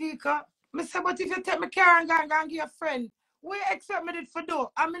with the vehicle? I say, but if you take my car and go and give a friend, what you expect me to do?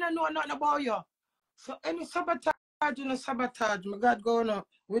 I mean, I know nothing about you. So any sabotage, you know, sabotage. My God, going on.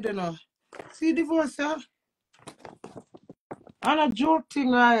 We don't know. See divorce, huh? And a joke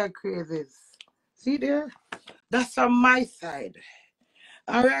thing, I crazy. See there? That's on my side.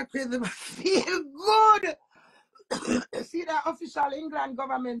 All right, crazy, but feel good. See that official England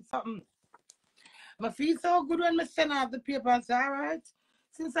government something. I feel so good when I send out the papers, all right?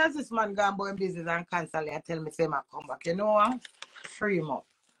 Since as this man gone boy in business and cancel it, I tell me say I come back, you know what? Free him up.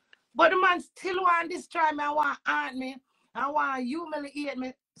 But the man still want to destroy me, I want to haunt me, I want to humiliate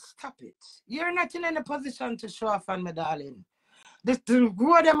me. Stop it. You're not in any position to show off on me, darling. The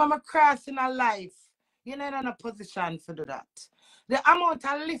grow them I'm crossing a life. You're not in a position to do that. The amount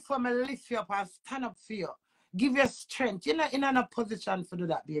of lift for me lift you up and stand up for you. Give you strength. You're not in a position to do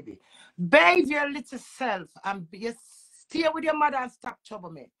that, baby. Bathe your little self and you stay with your mother and stop trouble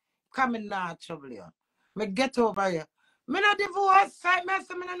me. Come in now, trouble you. Me get over you. Me no divorce. I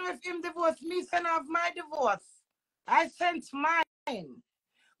don't know if him divorce. Me send off my divorce. I sent mine.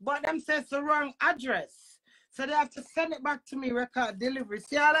 But them says the wrong address. So they have to send it back to me, record delivery.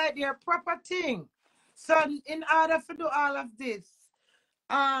 See, I like their proper thing. So in order to do all of this,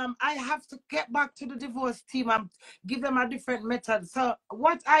 I have to get back to the divorce team and give them a different method. So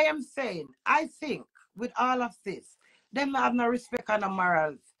what I am saying, I think with all of this, them have no respect and no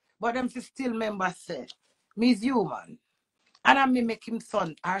morals, but them still members say, me is human. And I may make him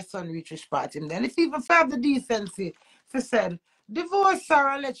our son reach his part him then. If he even have the decency, if he said, divorce her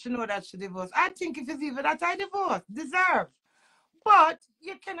and let you know that she divorced. I think if it's even that I divorce, deserve. But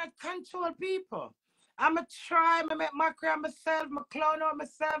you cannot control people. I'm a try, I make mockery of myself, I clown on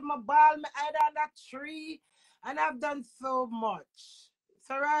myself, I ball my head on that tree, and I've done so much.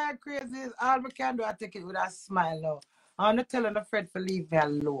 So right crazy is all I can do, I take it with a smile now. I'm not telling a friend to leave me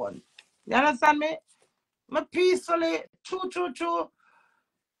alone. You understand me? Me peacefully, true.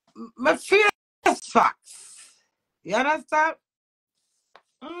 Me feel facts. You understand?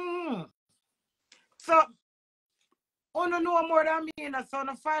 So, you don't know more than me, so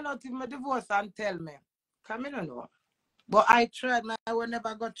I find out if my divorce and tell me. Come in, know. But I tried, and I will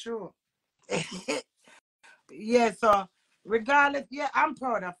never go through. Yeah, so regardless, yeah, I'm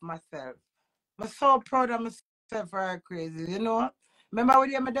proud of myself. I'm so proud of myself for crazy, you know. Remember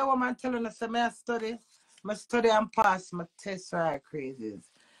when you the woman telling us I study and pass my test for crazy.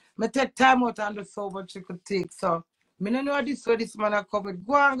 I take time out and do so much you could take. So I don't know this way this man I come with.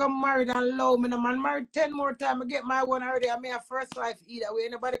 Go and get married and love me. No man married 10 more times. I get my one already. I may a first wife either way.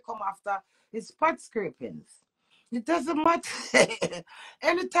 Anybody come after it's pot scrapings. It doesn't matter.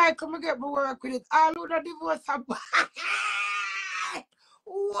 Anytime come and get my work with it, all who the divorce are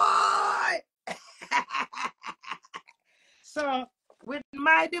why? So with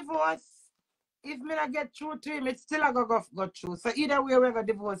my divorce, if me not get through to him, it's still a go through. So either way, we're gonna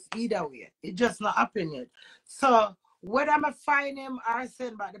divorce either way. It just not happen yet. So whether I'm find him or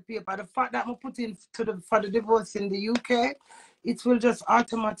send back the paper, the fact that I'm putting for the divorce in the UK, it will just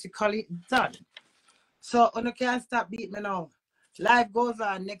automatically done. So you can't stop beating me now. Life goes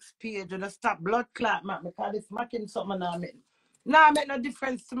on, next page, and stop blood clot, man, because it's making something now. Now make no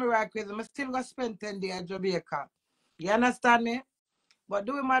difference to me right crazy. I'm still gonna spend 10 days in Jamaica. You understand me? But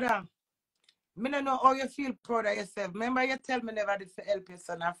do it, madam. I don't know how you feel proud of yourself. Remember you tell me never did for help your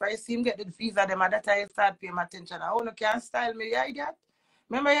son. After I see him get the visa, them at that time you start paying attention. I want to style me, yeah, you get?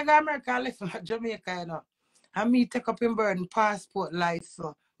 Remember you got America and left from Jamaica, you know. And me take up in burden, passport, life,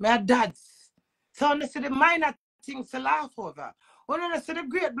 so. My dad's. So I see the minor things to laugh over. When I see the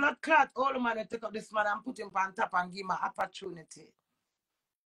great blood clot, all the man take up this man and put him on top and give him an opportunity.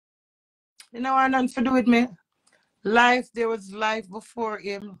 You know what nothing to do with me? Life, there was life before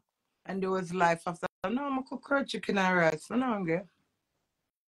him, and there was life after. No, I'm a cook curd chicken and rice. I'm not hungry.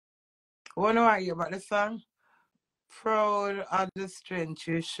 What do I hear about the song? Proud of the strength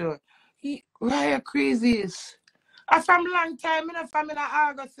you show. Why you crazy is? I from long time, you know, from in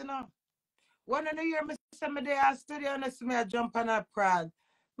August, you know. One of the year, me say me there at studio and I see me a jump on a prod.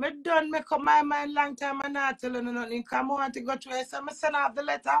 Me done make up my mind long time and not telling you nothing. Come on to go through it. So me send out the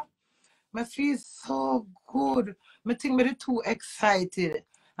letter. Me feel so good. Me think me too excited.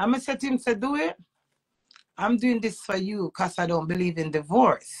 And me said to him, say, do it. I'm doing this for you because I don't believe in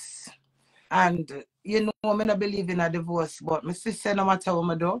divorce. And you know, I don't believe in a divorce, but my sister, no matter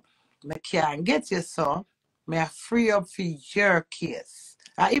what I do, I can't get you, so I free up for your case.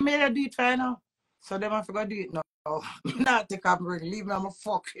 I email do it right now. So them I forgot to do it now. Not take off my ring. Leave me on my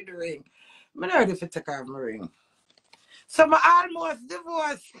fucking ring. I'm not ready to take off my ring. So I almost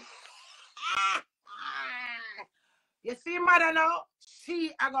divorced. You see, mother now,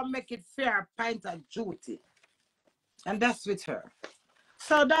 she I gonna make it fair, pint of duty. And that's with her.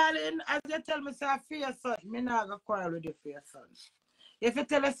 So, darling, as you tell me, say, I fear your son, me not gonna quarrel with you for your son. If you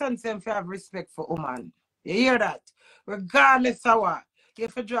tell your son, say, if you have respect for woman, you hear that? Regardless of what, you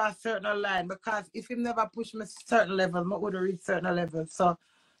have to draw a certain line, because if he never push me certain level, I would reach certain level. So,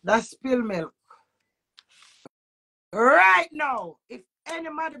 that's spill milk. Right now, if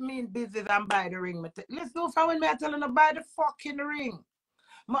anybody mean business and buy the ring, let's go for when me I tell him to buy the fucking ring.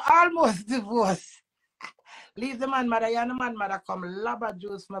 I almost divorced. Leave the man mother, and the man mother come lava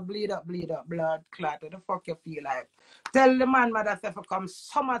juice, my bleed up, blood clot. What the fuck you feel like? Tell the man mother say for come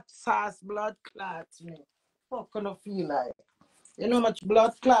summer sauce, blood clot me. Fuck you feel like? You know how much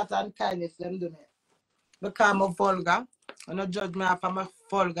blood clot and kindness them do me? Because I'm a vulgar. I don't judge me if I'm a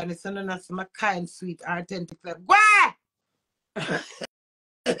vulgar. It's not my kind, sweet, authentic life.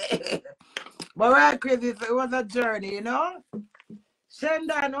 But right, crazy, it was a journey, you know?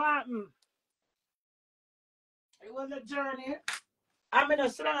 Shendan, what happened? It was a journey. I mean,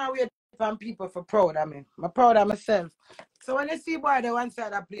 so long I wait for people for proud of me. I'm proud of myself. So when you see boy the one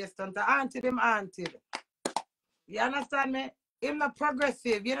side of place, don't auntie him auntie. You understand me? Him not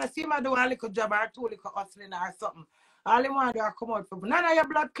progressive. You know, see him do a little job or two little hustling or something. All him want to do is come out for none of your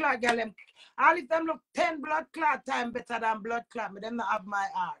blood clot, girl. All of them look 10 blood clot time better than blood clot. But them not have my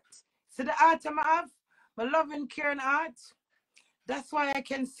heart. See the heart I have? My loving, caring heart. That's why I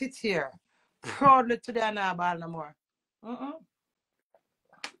can sit here proudly today and not ball no more.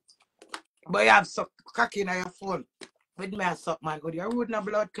 But you have suck cocky in your phone. With me, I suck, man. Good. You're rude in a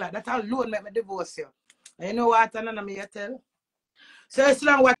blood clot. That alone make me divorce you. And you know what? And none of me you tell. So it's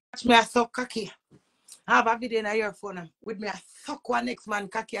long watch me, I suck cocky. I have a video in your phone. With me, I suck one next man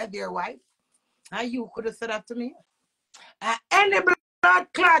cocky at their wife. And you could have said that to me. Any blood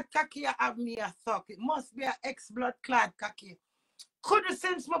clot cocky you have me, I suck. It must be an ex-blood clot cocky. Could have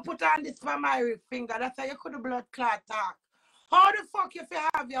since me put on this for my finger. That's how you could have blood clot talk. How the fuck if you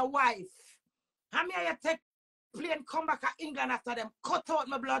have your wife? How me you take plane come back to England after them cut out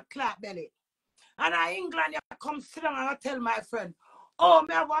my blood clot belly? And in England, you come sit down and I tell my friend, oh,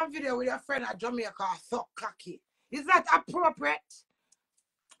 me have one video with your friend at Jamaica, so cocky. Is that appropriate?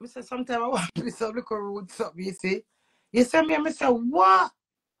 I say, sometimes I want to be so little rude, something, you see. You see me, I say, what?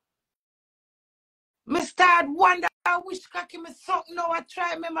 Me start wonder which cocky me suck now. I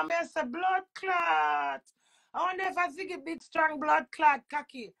try remember me say blood clot. I wonder if I ziggy big strong blood clot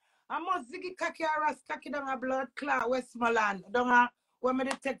cocky. I must ziggy cocky or ras cocky down a blood clot Westmoreland. Down when me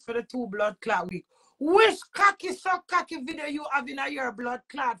detect for the 2 blood clot week. Which cocky suck cocky video you have in your blood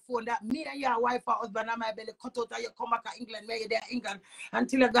clot phone that me and your wife or husband and my belly cut out and you come back to England, where you there England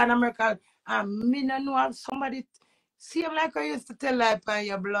until you go to America and me no know have somebody. See him like I used to tell like on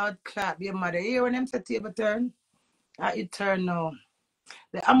your blood clot, your mother. Here when them say table turn, it turn now.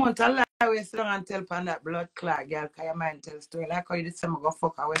 The amount of life we sit down and tell on that blood clot, girl, because your mind tell story. Like how you did say I go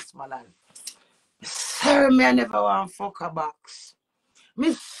fuck a Westmoreland. Sorry, me I never want to fuck a box.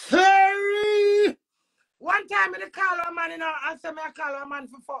 Me sorry. One time I call a man, you know, and say me I call a man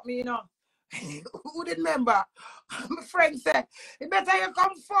for fuck me, you know. Who did remember? My friend said, it better you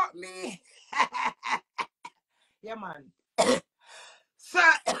come fuck me. Yeah, man. So,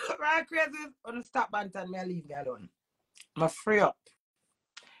 right, crazy, on the stop banter me and leave me alone. I'm free up.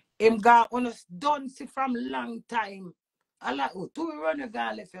 Him gone on us done see from long time. I like, oh, two run a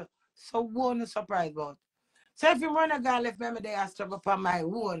guy left you. So, one surprise about. So, if you run a guy left me, I struggle upon my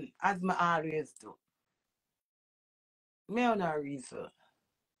own, as I always do. Me on a reason.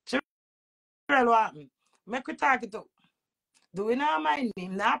 What happened? Make we talk it up. Do we not mind me?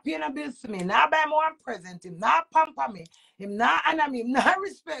 Him not pay no bills to me. Him not buy me one present. Him not pamper me. Him not honor me. Him not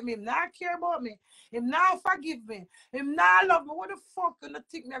respect me. Him not care about me. Him not forgive me. Him not love me. What the fuck you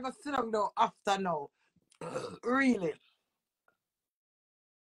think me gonna sit down now after now? Really?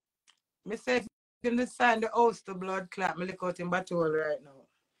 Me say if you can sign the house to blood clot, me look out in battle right now.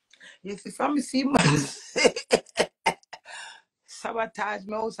 You see, from me see man sabotage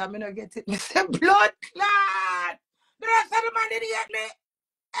my house, I'm gonna get it. Me say blood clot. The rest of the man idiot me.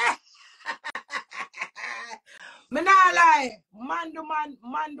 Me not lie. Man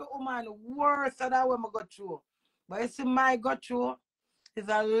do woman worse than that when I go through. But you see my go through is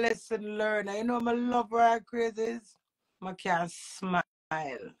a lesson learned. You know my love right crazy. I can't smile.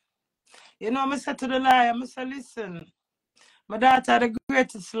 You know, I said to the liar, I said, listen, my daughter the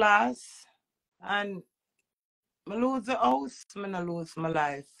greatest loss, and I lose the house, I not lose my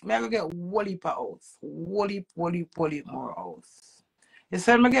life. I go get whole heap of house. Whole heap more house. You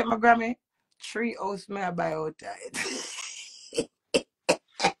said I get my Grammy? 3 house I buy outside.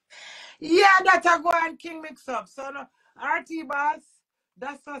 Yeah, that's a go and king mix up. So no, RT boss,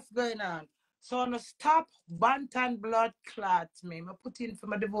 that's what's going on. So no stop bantan blood clot me. I put in for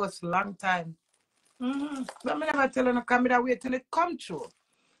my divorce long time. But I never tell you no come that way till it come true.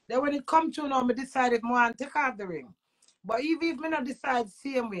 Then when it come true now, I decided more and take off the ring. But even if I not decide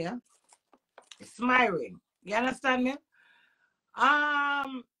same way, it's my ring. You understand me?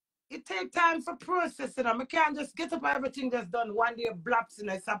 It takes time for processing. I can't just get up everything just done one day blaps,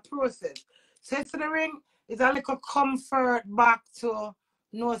 it's a process. So it's the ring is a little comfort back to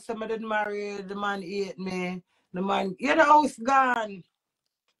know somebody married, the man ate me, the man, the house gone.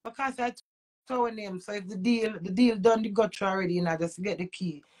 Because I told him, so if the deal done, the got through already, just get the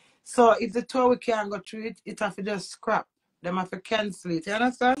key. So if the tour we can't go through it, it have to just scrap. Them have to cancel it. You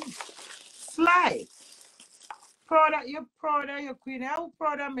understand? Slide. You're proud of your queen. I'm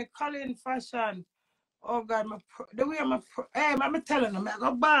proud of me, Colin fashion. Oh God, the way I'm telling them, I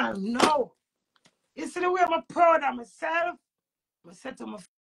go bang. No. You see the way I'm proud of myself? I said to my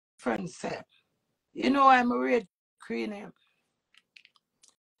friend, say, you know I'm a red queen.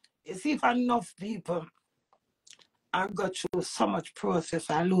 You see if enough people I go through so much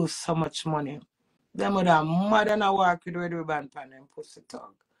process, I lose so much money. Them would have mad and I walk with red ribbon pan and pussy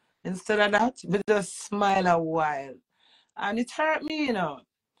tongue. Instead of that, we just smile a while. And it hurt me,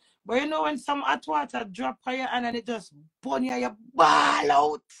 But you know when some hot water drop on your hand and it just burn you ball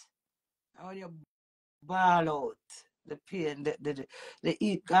out. And when you ball out, the pain, the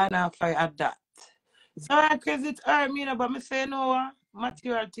heat gone off for you at that. So because it hurt me, but I say,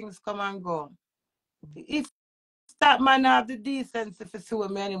 material things come and go. If that man have the decency for see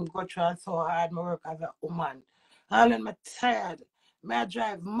me and him go through so hard, I work as a woman. All when I'm tired, I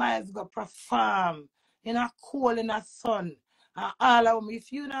drive miles go perform in a cold in a sun. And all of me,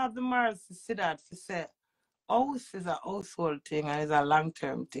 if you don't have the morals to see that, to say, house is a household thing and it's a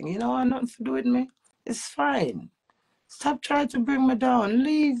long-term thing. You know what nothing to do with me? It's fine. Stop trying to bring me down.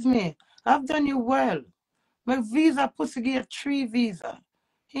 Leave me. I've done you well. My visa pussy get 3 visa.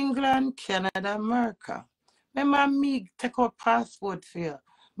 England, Canada, America. Remember me take out passport for you.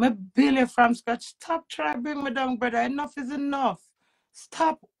 My bill you from scratch. Stop trying to bring me down, brother. Enough is enough.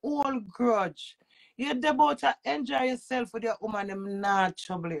 Stop all grudge. You're about to enjoy yourself with your woman and not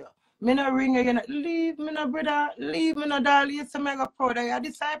trouble you. Me no ring you, leave me no brother. Leave me no darling. You're so mega proud of you.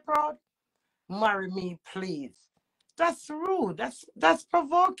 This I proud? Marry me, please. That's rude. That's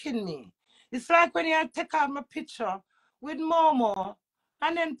provoking me. It's like when you take out my picture with Momo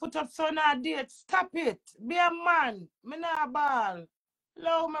and then put up so na date. Stop it. Be a man. Me not ball.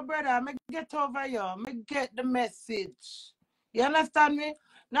 Hello, my brother. Me get over you. Me get the message. You understand me?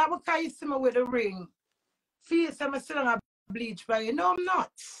 Now because you see me with the ring, feel I'm still on a bleach by you. No, I'm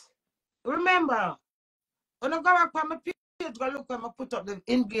not. Remember, when I go back on my page, go look when I put up the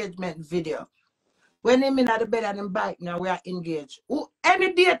engagement video. When I'm in the bed and I'm back now, we are engaged.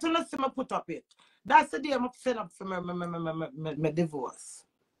 Any day to not see me put up it. That's the day I'm send up for my divorce.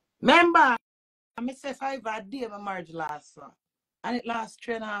 Remember, I say 5 a day my marriage lasts. And it lasts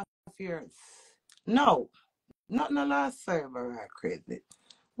 3.5 years. No, not in the last server, crazy.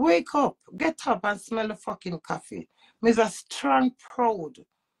 Wake up, get up and smell the fucking coffee. Me's a strong, proud,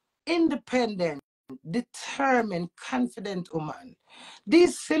 independent, determined, confident woman.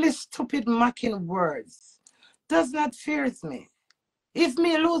 These silly, stupid, mocking words does not fear me. If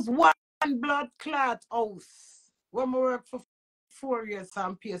me lose one blood clot house, when I work for 4 years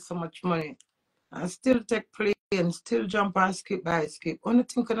and pay so much money, and still take plane, still jump and skip by skip. Only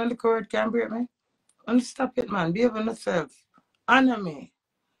think another word can break me. Only stop it, man. Behave on yourself. Honor me.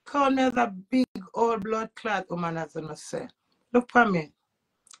 Call me as a big old blood clot woman as I say. Look for me.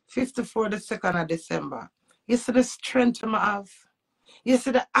 54 the 2nd of December. You see the strength I have. You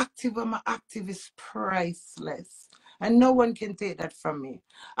see the active I'm active is priceless. And no one can take that from me.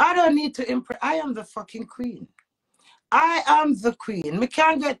 I don't need to impress. I am the fucking queen. I am the queen. Me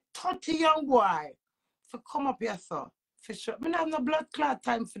can't get 30 young boy to come up here, sir. For sure. Me not have no blood clot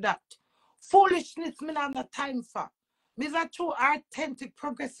time for that. Foolishness, me not have no time for. Me's a true authentic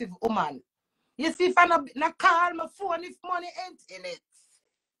progressive woman. You see, if I not call my phone if money ain't in it.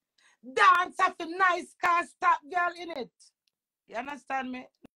 Dance after nice car, stop girl in it. You understand me?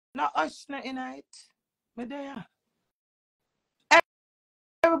 No hush no in it. Me there.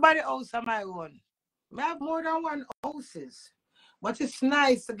 Everybody else on my own. I have more than one houses. But it's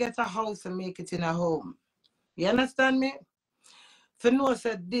nice to get a house and make it in a home. You understand me? So Noah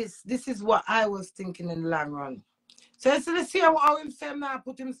said this is what I was thinking in the long run. So it's the same how him say now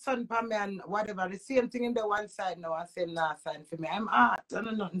put him son for me and whatever. The same thing in the one side now I say now sign for me. I'm art. I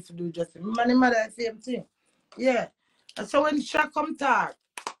don't nothing to do just money mother same thing. Yeah. And so when she come talk,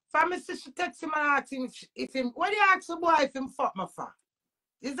 family she text him and ask him if him what do you ask the boy if him fuck my for?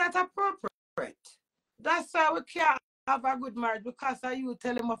 Is that appropriate? That's why we can't have a good marriage because you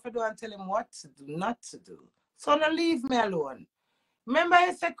tell him what to do and tell him what to do, not to do. So don't leave me alone. Remember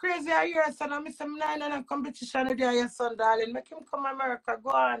you said crazy are your son and I say nine and a competition with your son, darling. Make him come to America.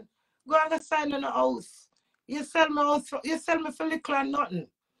 Go on go sign in a house. You sell me house you sell me for little and nothing.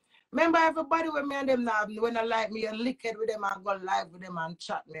 Remember everybody with me and them now when I like me, you lick it with them and go live with them and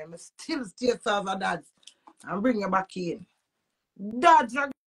chat me. I still stay serve dads and bring you back in. Dads are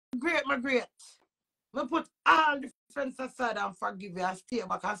great, my great. We put all the friends aside and forgive you and stay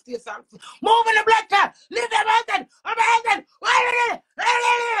back and stay sorry. Move in the blood clot! Leave them mountain!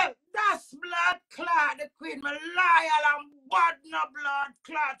 That's blood clot, the queen. Me loyal and bad no blood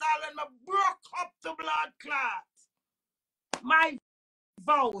clot. All when me broke up the blood clot. My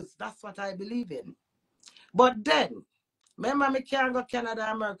vows, that's what I believe in. But then, remember me can't go Canada,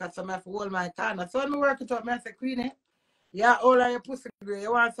 America, so I have to hold my corner. So when me work it up, I say, Queenie, yeah, all of your pussy gray.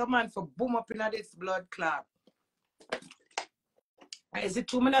 You want some man for boom up in this blood clot. Is it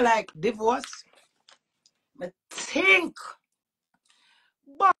too many like divorce? I think.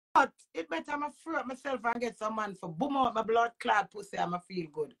 But it better I free up myself and get some man for boom out my blood clot pussy and I feel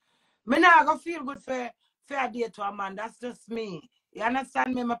good. Me not gonna feel good for a date to a man. That's just me. You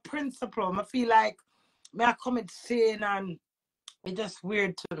understand me? My principle. I feel like me I commit sin and it's just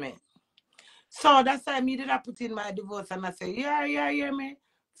weird to me. So that's why me did I put in my divorce and I say, yeah, me.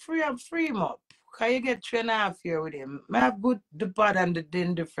 Free him up. Can you get 3.5 years with him? I have good the bad and the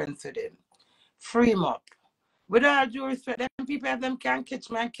indifference with him. Free him up. With all due respect, them people them can't catch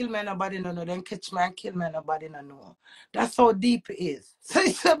me and kill me, nobody no know. Them catch me and kill me, nobody no know. That's how deep it is. So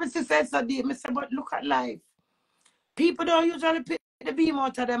somebody says so deep. I say, but look at life. People don't usually pick the beam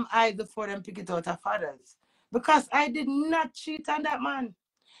out of them eyes before them pick it out of others. Because I did not cheat on that man.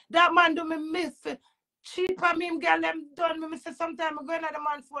 That man do me miss. Cheat on me, girl, them done me. I say sometimes I go in at the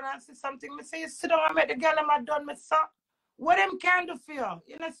man's phone and see something. I say, you sit down and make the girl them done me, so. What them can do for you?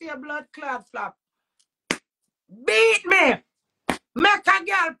 You know, see a blood clot flap. Beat me. Make a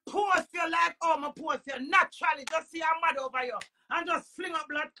girl post you like my post you naturally. Just see her mad over you and just fling up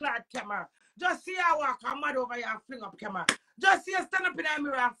blood clot camera. Just see her walk her mad over you and fling up camera. Just see her stand up in the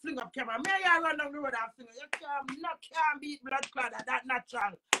mirror and fling up camera. May you run down the road and fling up. You can't beat blood clot at that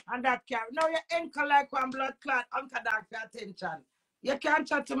natural and that can. Now you ankle like one blood clot uncle dog for attention. You can't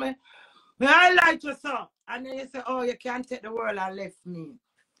chat to me. I like you so. And then you say, oh, you can't take the world and left me.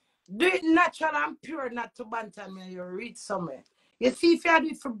 Do it natural and pure, not to banter me and you reach somewhere. You see, if you do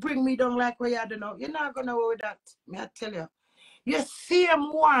it for bring me down like where you do now, you're not going to know that. Me I tell you. You see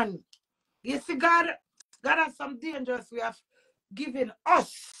him one. You see, God has some dangerous way of giving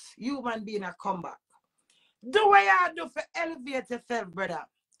us, human being, a comeback. Do what you do for elevate yourself, brother.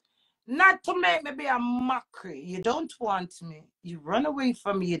 Not to make me be a mockery. You don't want me. You run away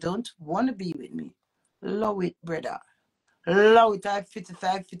from me. You don't want to be with me. Love it, brother. Love it. I fit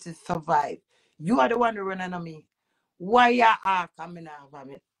it, survive. You are the one who running on me. Why you are coming out of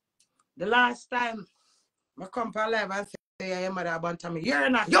me? The last time I come for live and say, your mother about me, you're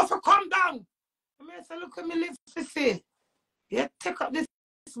not. You have to come down. I say, look at me live to see. You take up this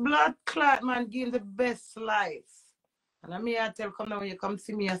blood clot, man, give him the best life. And I tell, come down when you come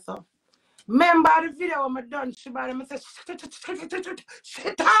see me yourself. Remember the video when I done, she bought him and said,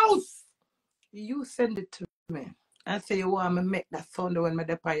 shit house. You send it to me. I say, you want me to make that sound when I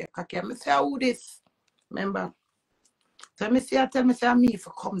depart your cocky. I say, who this? Remember? So I tell me, say, me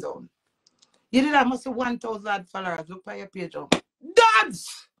for come down. You did that must have 1,000 followers. Look at your page up.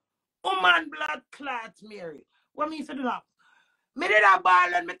 Dads! Woman blood clot, Mary. What me for do that? Me did a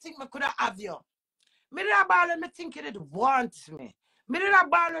ball and me think me could have you. Me did a ball and me think you did want me. Me did a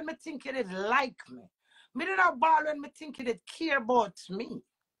ball and me think you did like me. Me did a ball and me think you did care about me.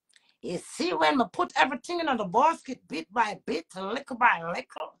 You see, when me put everything in the basket, bit by bit, little by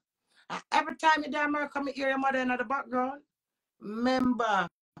little, and every time you damn come hear your mother in the background, remember,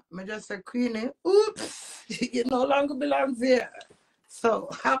 me just say, Queenie, oops, you no longer belong there. So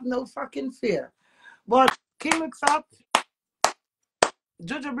have no fucking fear. But King looks up,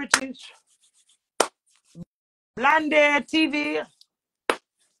 Jojo British, Blande TV,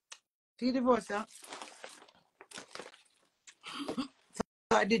 divorce, yeah?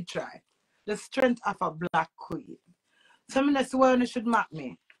 So I did try. The strength of a black queen. So I that's why you should map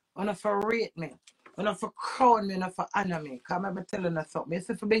me. You for rate me. You for crown me. You for honor me. Because I'm telling you something. You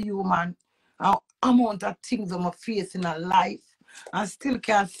see, for be human, an amount of things I'm facing in life, and still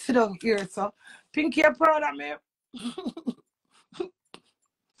can't sit down here. So, Pinky, you're proud of me.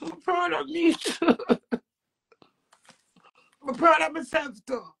 I'm proud of me too. I'm proud of myself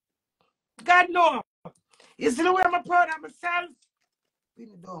too. God knows. You see the way I'm proud of myself?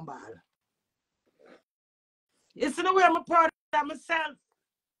 Pinky don't ball. You see the way I'm proud of myself?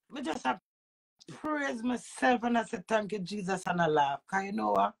 I just have praise myself and I say thank you, Jesus, and I laugh. Because you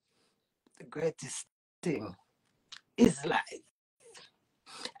know what? The greatest thing is life.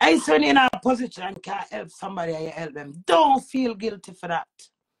 I say when you're in a position can help somebody and you help them. Don't feel guilty for that.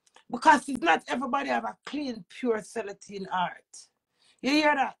 Because it's not everybody have a clean, pure, celestine heart. You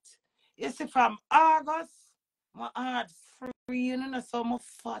hear that? You see, from August, my heart free, you know, so my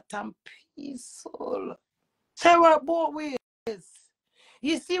fat and peaceful. So we're both ways.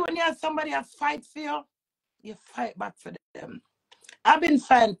 You see, when you have somebody a fight for you, you fight back for them. I've been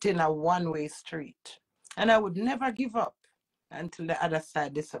fighting a one-way street, and I would never give up until the other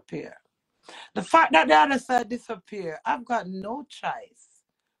side disappear. The fact that the other side disappear, I've got no choice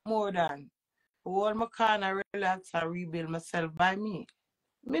more than hold my corner, relax, and rebuild myself by me.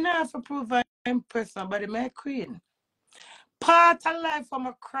 Me not have to prove I'm person, but I'm a queen. Part of life from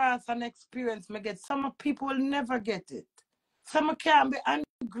a cross and experience me get. Some people will never get it. Some can be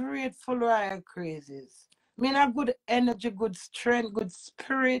ungrateful royal crazies. I mean, a good energy, good strength, good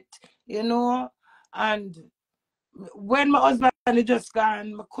spirit, you know. And when my husband just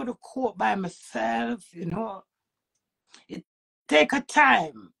gone, I could have cope by myself, you know. It take a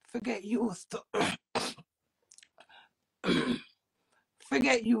time to get used to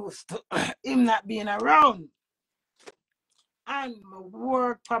forget used to him not being around. And I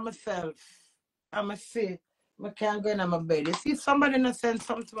work for myself. I'ma say, I can't go in my bed. You see somebody not send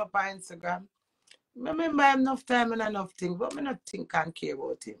something to me on Instagram. I remember I have enough time and enough things, but I not think and care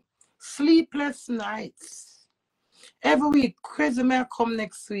about him. Sleepless nights. Every week, crazy may come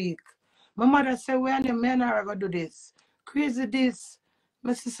next week. My mother said, when the men are going to do this? Crazy this.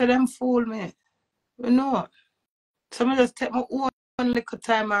 My sister, them fool me. You know. So I just take my own little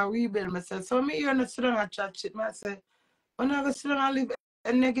time and rebuild myself. So me here not sit down and chat shit. I say, when I go sit down and live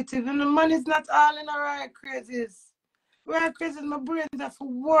a negative, and the money's not all in the right crazies. Right crazies, my brain have to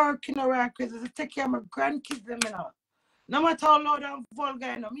work in the right crazies to take care of my grandkids, them, you know. No matter how loud and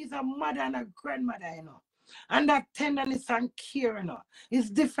vulgar, you know, me's a mother and a grandmother, you know. And that tenderness and care, you know,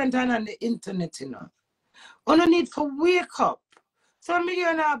 is different than on the internet, you know. You don't need to wake up. So me,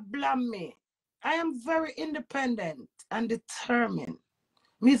 you not blame me. I am very independent and determined.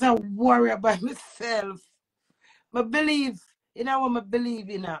 Me's a warrior by myself. I believe in what I believe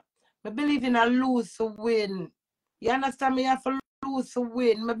in. I believe in a lose to win. You understand me? You have to lose to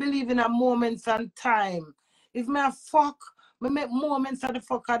win. I believe in a moments and time. If me a fuck, I make moments of the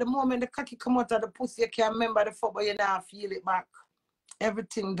fuck. At the moment the cocky come out of the pussy, you can't remember the fuck, but you now feel it back.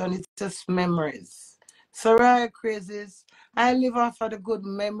 Everything done is just memories. So right, crazies, I live off of the good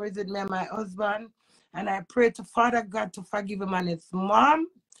memories with me and my husband. And I pray to Father God to forgive him and his mom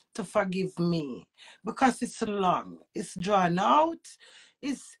to forgive me. Because it's long. It's drawn out.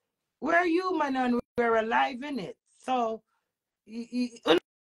 We're human and we're alive in it. So you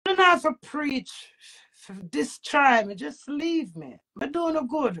don't have to preach for this time. Just leave me. But do no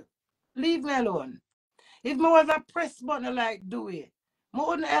good. Leave me alone. If I was a press button like Dewey, I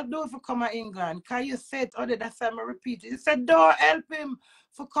wouldn't help Dewey for come to England. Because you said, that's why I repeat it. You said, don't help him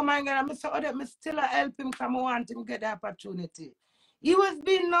for come to England. I said, I still help him because I want him to get the opportunity. He was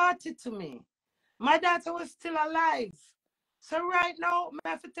being naughty to me. My daughter was still alive. So right now, I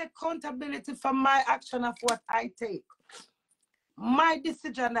have to take accountability for my action of what I take. My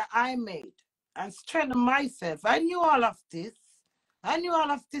decision that I made and strengthen myself. I knew all of this. I knew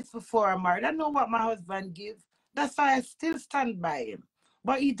all of this before I married. I know what my husband gives. That's why I still stand by him.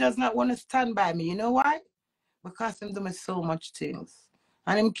 But he does not want to stand by me. You know why? because him do me so much things.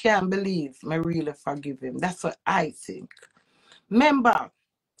 And him can't believe me really forgive him. That's what I think. Remember,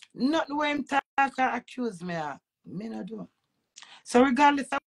 nothing when him talk or accuse me of, me not do. So regardless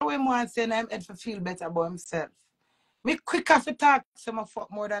of what him want saying, I'm head to feel better about himself. Me quicker to talk to my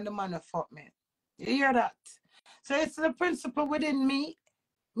fuck more than the man who fuck me. You hear that? So it's the principle within me.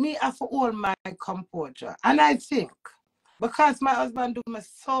 Me have to hold my composure. And I think, because my husband do me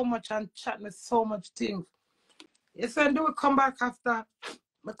so much and chat me so much things, yes, when do we come back after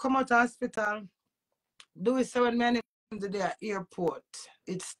I come out of hospital, do we say when me and him to the airport,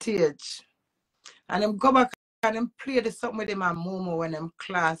 it's stage. And him go back and him play the something with him and Momo when him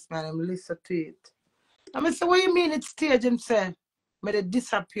class, man, him listen to it. And I say, what you mean it's stage? Him say, me they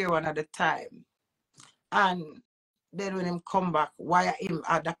disappear one at a time. And then when him come back, why him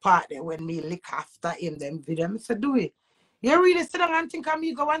at the party when me lick after him, them video, I say, do it. You really sit down and think of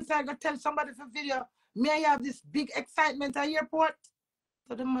me go one side, go tell somebody for video, me I have this big excitement at airport?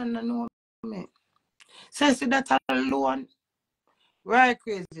 So the man don't know me. So I see that alone, right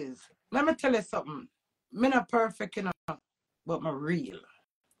crazies. Let me tell you something. Me not perfect, you know, but me real.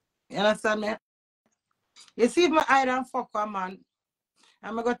 You understand me? You see if my eye don't fuck a man,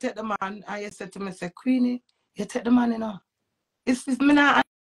 I'm going to take the man, and you say to me, say, Queenie, you take the man, you know. If me not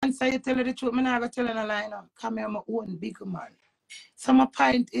answer, you tell her the truth, me not going to tell her a lie, you know. Come here, my own bigger man. So my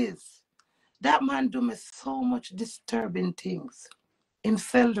point is, that man do me so much disturbing things. Him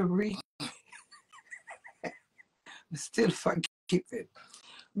sell the ring. Still forgive it.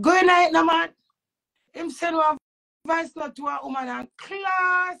 Go night, no man. Him send one voice note to a woman and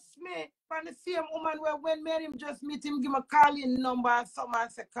class me. From the same woman where when me and him just meet him, give me a calling number and someone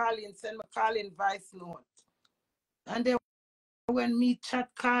say calling, send me calling voice note. And then when me chat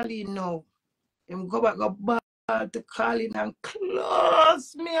calling now, him go back to calling and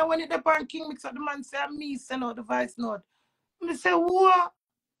close me. And when it upon King Mix up the man say me send out the voice note. Me say what?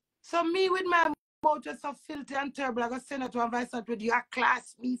 So me with my mouth just so filthy and terrible, I go send it to a voice note with your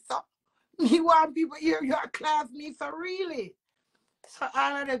class me so. You want people hear your class me so really? So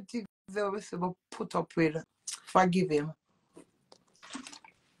all of them things they always put up with, forgive him.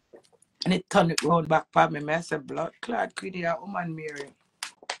 And it turned it round back for me. I said, blood clot, Queenie, a woman Mary.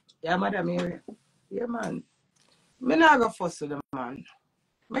 Yeah, Mother Mary. Yeah, man. Me not go fuss with the man.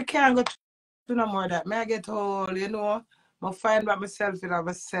 I can't go to no more of that. I get old, you know. I find by myself in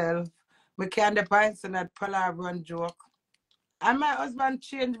myself. I can't depend on that palaver and joke. And my husband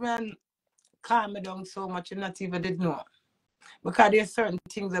changed me and calmed me down so much, and not even did know. Because there's certain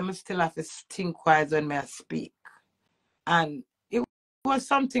things that I still have to think wise when I speak. And it was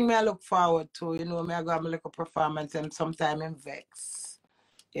something I look forward to, you know, I go have a little performance and sometimes I'm vex.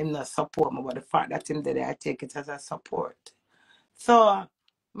 Him not support me, but the fact that him there, I take it as a support. So I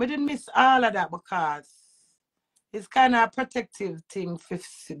didn't miss all of that because it's kind of a protective thing for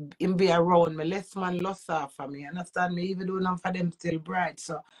him be around me. Less man lost off for me, understand me? Even though none for them still bright.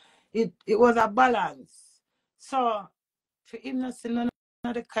 So it was a balance. So for him not see none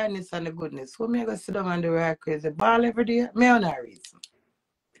of the kindness and the goodness, who me go sit down on the right crazy ball every day? Me on a reason.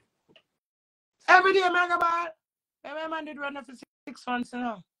 Every day I go ball. My man did run for 6 months, you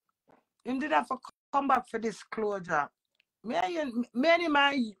know. Him did have to come back for disclosure. Many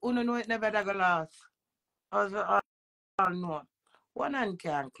man who know it never go last. As all know. One hand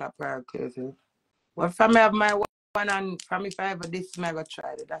can't clap her crazy. But from me have my one hand, from if I ever this me I go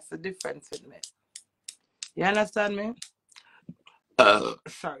try it. That's the difference with me. You understand me?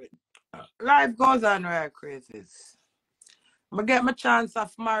 Sorry. Life goes on right crazies. I get my chance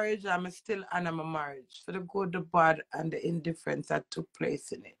of marriage and I still honor my marriage. For the good, the bad, and the indifference that took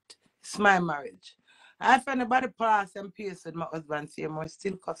place in it. It's my marriage. If anybody pass and pierce with my husband, I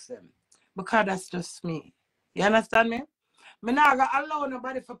still cuss him. Because that's just me. You understand me? I not gonna allow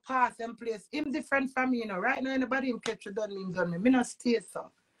nobody for pass and place. Him different from me, you know. Right now, anybody him catch you done me. Me not stay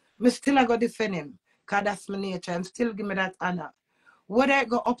so. Me still I go defend him. Because that's my nature. I'm still give me that honor. Whether I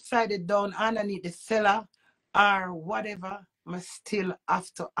go upside it down underneath the cellar or whatever, I still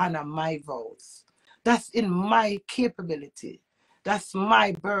have to honor my vows. That's in my capability. That's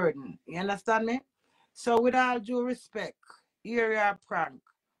my burden. You understand me? So with all due respect, here you are prank.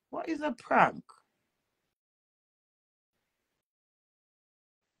 What is a prank?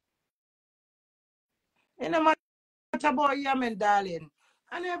 You know matter about Yemen, darling.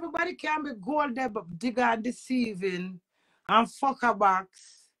 And everybody can be gold digger and deceiving and fuck a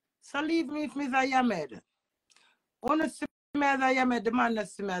box. So leave me if Mr. Yamed. Only see me as I am, the man that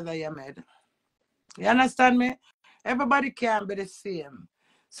see me as I am. You understand me? Everybody can be the same.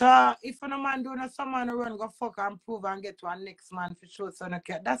 So if a man do someone run, go fuck and prove and get to a next man for sure, so no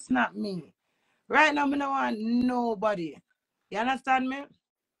care. That's not me. Right now, I don't want nobody. You understand me?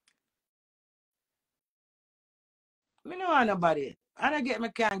 I don't want nobody. I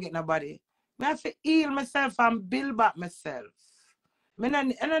can't get nobody. I have to heal myself and build back myself. I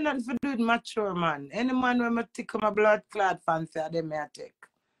don't nothing to do with mature man. Any man when I take my blood clot fancy, they may take.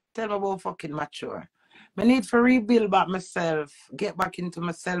 Tell me about fucking mature. I need to rebuild back myself, get back into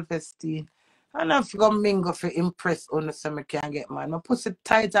my self-esteem. I don't have to go mingle to impress on so I can't get man. My pussy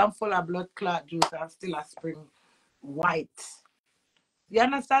tight and full of blood clot juice and still a spring white. You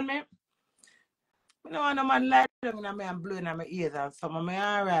understand me? I don't want no man lie down in me and blowing in my ears and some of me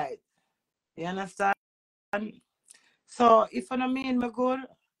alright. You understand? So if I don't mean me good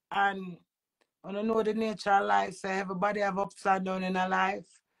and I don't know the nature of life, so everybody have ups and downs in their life,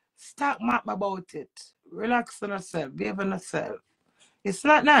 stop map about it. Relax on yourself, behave on yourself. It's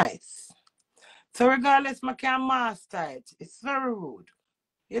not nice. So regardless, I can't master it. It's very rude.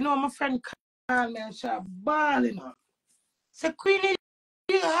 You know, my friend called me and she ball, you know. So Queenie,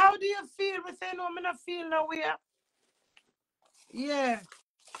 how do you feel? I say, no, I don't feel no way. Yeah.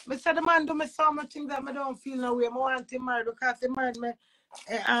 I said the man do me so much things that I don't feel no way. I want him married because he married me.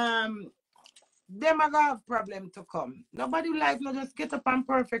 Them are gonna have problem to come. Nobody life no just get up and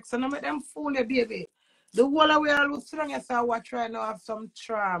perfect. So no make them fool you, baby. The whole of we all look strong as I watch right now have some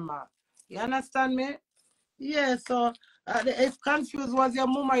trauma. You understand me? Yeah, so if confused was your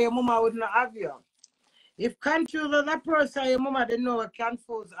mama wouldn't have you. If confused was that person, your mama didn't know what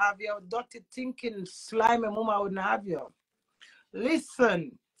confused have you. Dirty thinking, slimy mama wouldn't have you.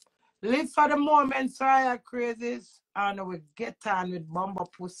 Listen. Live for the moment, sorry, crazies, and we get on with bumper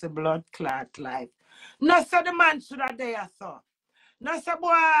pussy blood clot life. No, so the man should have there, so. No, so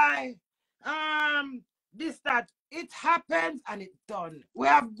boy, this, that. It happens and it done. We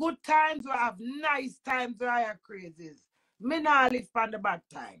have good times, we have nice times, sorry, crazies. Me not live for the bad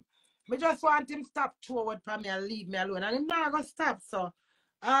time. Me just want him stop forward from me and leave me alone. And him not gonna stop, so.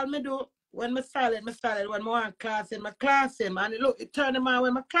 All me do, when me silent, when me want class in, my class in, and look, it turn him on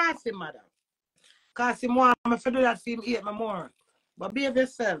when my class in, madam. Because him want me to do that for him 8 more. But behave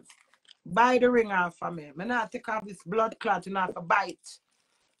yourself. Buy the ring off for me. I not take off this blood clot, you have to bite.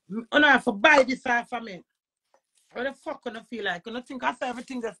 You have to buy this off for me. What the fuck you feel like? You think after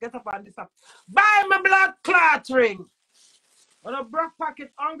everything just get up on this up. Buy my blood clot ring. On a broke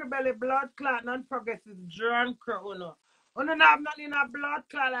pocket, hungry belly, blood clot, non-progressive, drunk, uno. Uno not have nothing in a blood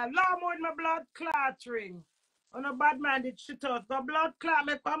clot. Like, long more in my blood clot ring. On a bad man did shit out. The blood clot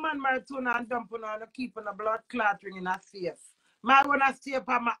make a man marry tune and dump on and keep on a blood clot ring in a safe. My one a safe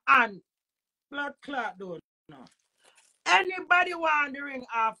on my hand. Blood clot don't know. Anybody want the ring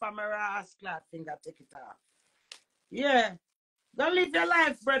off of my ass clot finger, take it off. Yeah. Don't live your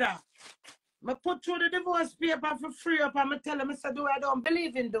life, brother. I put through the divorce paper for free up and I tell them, I don't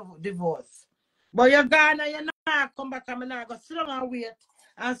believe in divorce. But you're gone and you're not come back and I'm not going to sit down and wait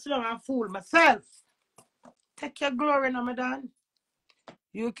and sit down and fool myself. Take your glory now, madam.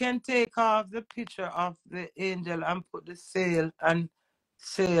 You can take off the picture of the angel and put the sale and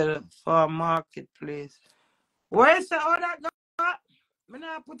sale for marketplace. Where is the other guy? I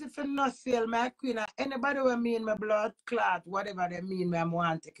not put it for no sale, my queen. Anybody who mean my blood clot, whatever they mean, me, I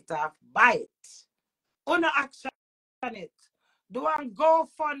want to take it off. Buy it. Uno action it. Do one go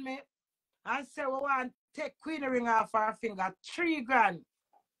fund me and say we want to take queen ring off our finger. 3 grand.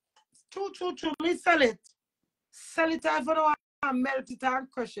 Two. Me sell it. Sell it off. I don't want to melt it and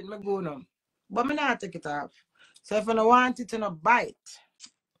crush it. Me go now. But me not take it off. So if I don't want it, I don't buy it.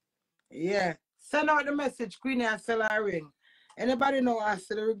 Yeah. Send out the message, Queenie, and sell our ring. Anybody know I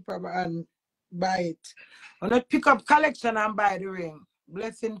sell the ring proper and buy it. I'm not pick up collection and buy the ring.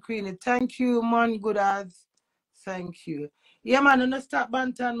 Blessing Queenie. Thank you, man. Good as. Thank you. Yeah, man, I'm not stop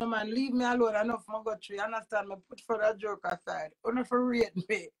banting, my man. Leave me alone. Enough my got you. Understand me? Put for that joke aside. Enough for rate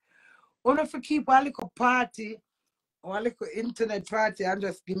me. Enough for keep a little party or a little internet party and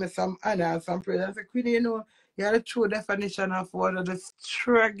just give me some honor and some praise. I said, Queenie, you know, you have the true definition of one of the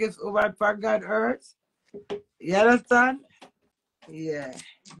strongest over for God earth. You understand? Yeah.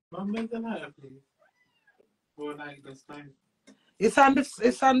 It's on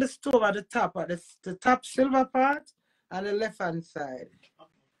the stove at the top, at the top silver part and the left hand side.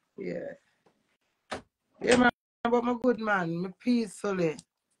 Yeah. Yeah, man, but my good man, my peacefully.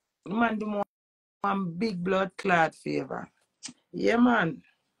 Man do one big blood clot favor. Yeah, man.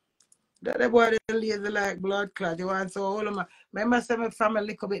 That boy they lazy like blood clot. You want so all of my remember say my family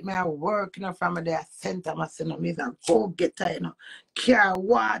little bit me I work, you know, family there center my son me and go get her, you know. Care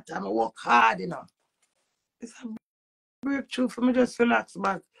what? I work hard, you know. It's a breakthrough for me just relax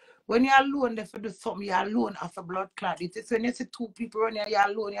back. When you're alone, they do something, you're alone after blood clot. It is when you see two people running, you're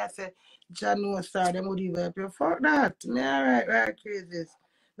alone, you say, John, no, sir, them would even help you. Fuck that. Me, right, crazy.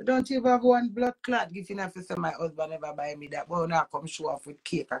 But don't even have one blood clot. If you never say my husband never buy me that, well, now come show off with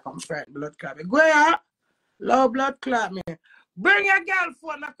cake, I come friend blood clot. Me, go here, low blood clot, me. Bring your girl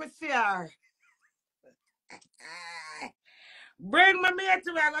phone, I could see her. Bring my mate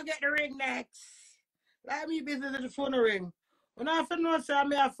to me, I'm going to get the ring next. Let me busy with the phone ring. When I have to know, say,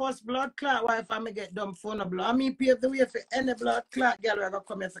 I'm a first blood clot, why if I get dumb phone blood? I mean, pave the way for any blood clot girl who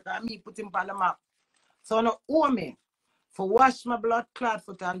come here, so I mean, put him on the map. So, I owe me for wash my blood clot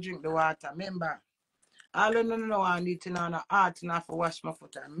foot and drink the water. Remember, all I know I need to know on the heart and for wash my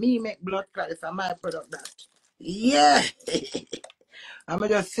foot and me make blood clot. It's my product that. Yeah. I'm going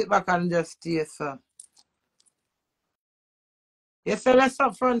to just sit back and just stay, so. You say let's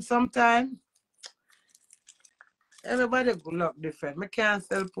up front sometime. Everybody good luck different. Me can't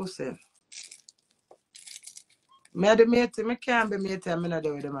sell pussy. Me the mate, me can't be mate, I'm not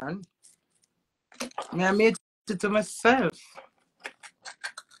do with the man. Me I mate it to myself.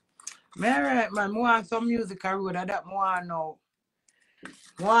 Me alright man, more want some music I road that more now.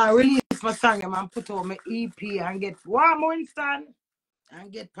 More release my song and put out my EP and get one more instant and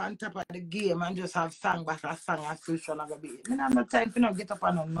get on top of the game and just have song back a song and social and go be. Me not have no time for no get up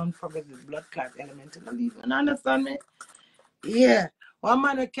on a non-progressive blood clot element. You understand me? Yeah. One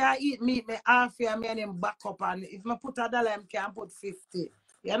man who can't eat meat, me half year, me and him back up, and if I put $1, I can put 50.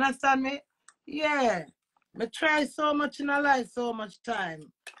 You understand me? Yeah. Me try so much in a life, so much time.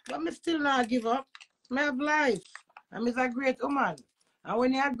 But me still not give up. Me have life. And me's a great woman. And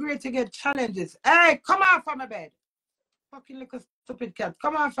when you're great, you get challenges. Hey, come out from my bed. Fucking little stupid cat.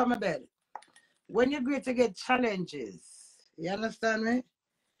 Come out from my bed. When you're great, you get challenges. You understand me?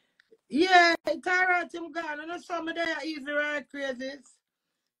 Yeah, it's alright, I'm gone. I know some of them are easy, right, crazy.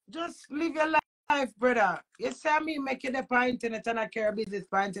 Just live your life, brother. You see me make it the internet and I care business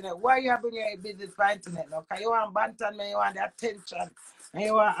for internet. Why you bring your business for internet now? Because you want banter me, you want the attention. And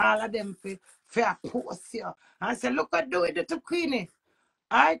you want all of them for a post you. And I say, look what do it to Queenie.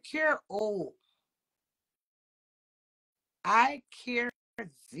 I care I care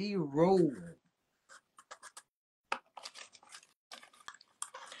zero.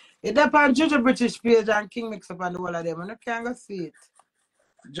 It depends on the British page and King mix up on the whole of them. And you can't go see it.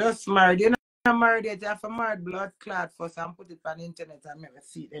 Just married. You know, married yet. You have a married blood clot first and put it on the internet and never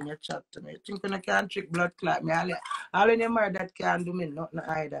see it. Then you chat to me. You think when I can't trick blood clot me, all when you married that can't do me nothing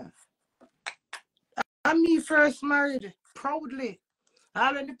either. And me first married, proudly.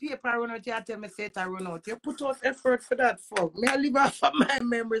 All when the paper run out, you tell me say it run out. You put out effort for that, fuck. Me I live off of my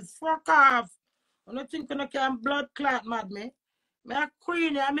memories. Fuck off. I don't think when I can't blood clot mad me. Me a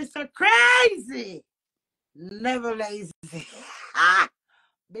queen, I'm Mr. Crazy. Never lazy.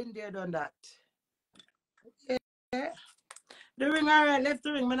 Been there, done that. Yeah. The ring, all right, left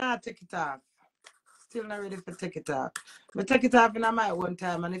the ring, but now take it off. Still not ready for take it off. But take it off in a mic one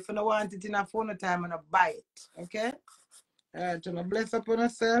time, and if you don't want it in a phone time, I'm going to buy it. Okay? All right, so bless up on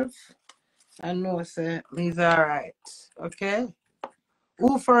yourself. And know, say, he's all right. Okay?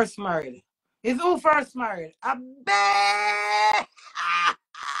 Who first married? Is who first married? A bet!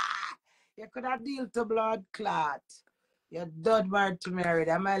 You could have deal to blood clot. You're done married to married.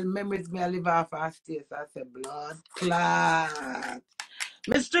 And my memories me I live off our state. So I said blood clot.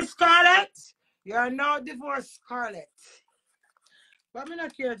 Mr. Scarlett, you're now divorced, Scarlett. But me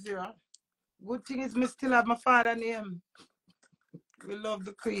not care zero. Good thing is me still have my father name. We love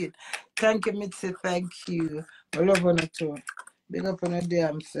the queen. Thank you, Mitzi. Thank you. I love on it too. Big up on the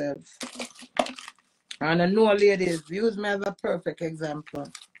damn selves. And I know, ladies, use me as a perfect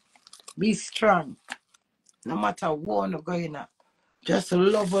example. Be strong. No matter what you're going on. Just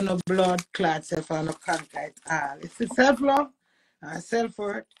love on the blood clot self and no conquer it all. It's the self-love and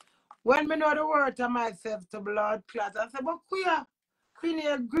self-worth. When me know the word to myself to blood clot, I say, but Queenie,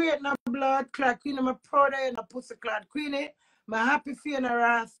 you're great no blood clot. Queenie, I'm proud of you in a pussy clot. Queenie, I'm happy for you in a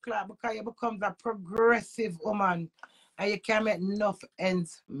ass clot because you become a progressive woman and you can make enough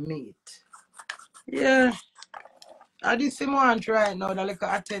ends meet. Yeah. I just want right now the little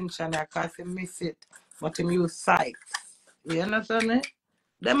attention because he miss it, but him use sight. You understand me?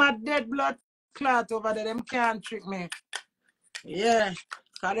 Them are dead blood clot over there, them can't trick me. Yeah.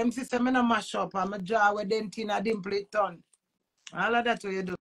 Because them system in a mash up and my jaw with them thing a dimple it on. All of that what you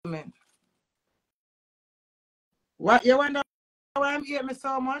do, man. What you wonder why I'm eating me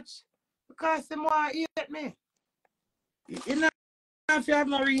so much? Because them want to eat me. You know if you have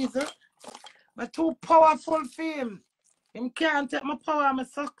no reason. But too powerful for him. Him can't take my power and my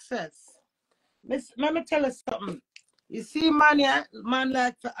success. Let me tell you something. You see, man, yeah, man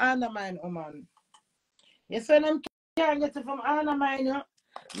like to undermine woman. You see, them can't get it from undermine you.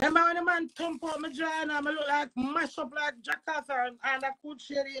 Remember when the man thump out my dry and I look like mash up like Jakarta and I could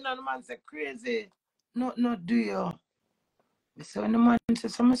share it and the man say crazy. Not do you. So when the man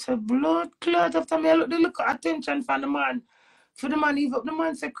says, so I say blood clot after me, I look attention from the man. For the man, even the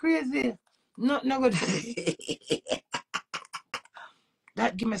man say crazy. No good.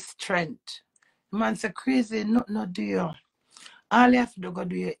 That give me strength. The man say crazy, not do you. All you have to do go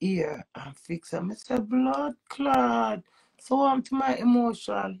do your ear and fix it. I say blood clot. So I'm to my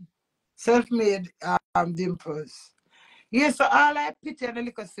emotion. Self-made dimples. Yes, so all I pity and a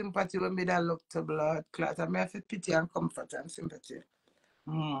little sympathy when me that look to blood clot. I have to pity and comfort and sympathy.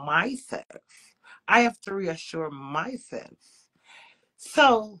 Myself. I have to reassure myself.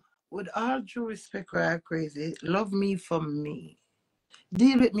 So, with all due respect, right, crazy, love me for me.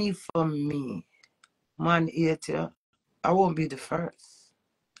 Deal with me for me. Man, hate you. I won't be the first.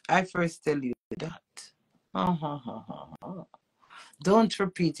 I first tell you that. Don't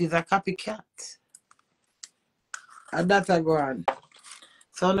repeat. He's a copycat. And that's a go on.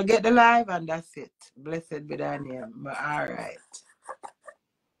 So I'm going to get the live and that's it. Blessed be thy name. But all right.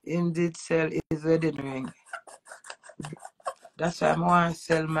 Indeed, sell his wedding ring. That's why I want to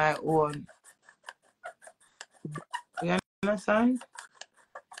sell my own. You understand?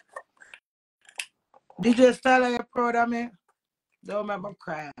 DJ Style, are you proud of me? Don't make me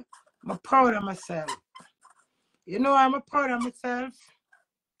cry. I'm proud of myself. You know I'm proud of myself?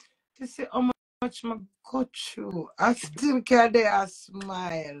 To see how much I go through. I still can dare a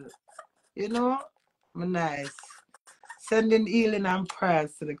smile. You know? I'm nice. Sending healing and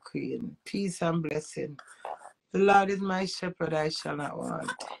prayers to the Queen. Peace and blessing. The Lord is my shepherd, I shall not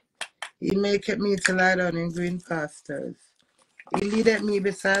want. He maketh me to lie down in green pastures. He leadeth me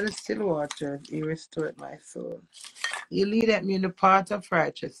beside the still waters. He restored my soul. He leadeth me in the path of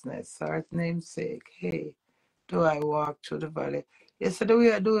righteousness, for his name's sake. Hey, do I walk through the valley? You see the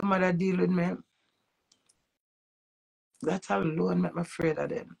way I do it, mother deal with me? That alone make me afraid of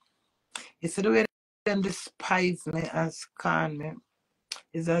them. You see the way them despise me and scorn me?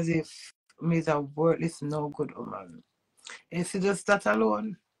 It's as if me is a worthless, no good woman. You see just that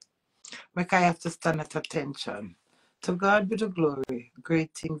alone? Make I have to stand at attention. To God be the glory,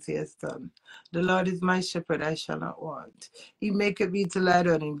 great things he has done. The Lord is my shepherd, I shall not want. He maketh me to lie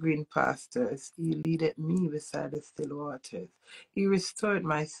down in green pastures. He leadeth me beside the still waters. He restored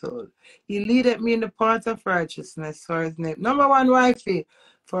my soul. He leadeth me in the path of righteousness for his name. Number one, wifey,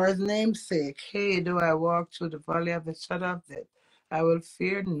 for his name's sake. Hey, do I walk through the valley of the shadow of death? I will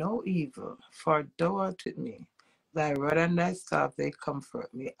fear no evil, for thou art with me. Thy rod and thy staff, they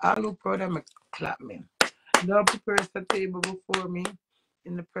comfort me. All who proud of me, clap me. Thou preparest a table before me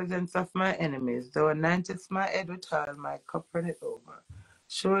in the presence of my enemies. Thou anointest my head with oil, my cup runneth over.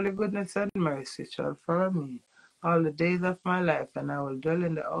 Surely goodness and mercy shall follow me all the days of my life, and I will dwell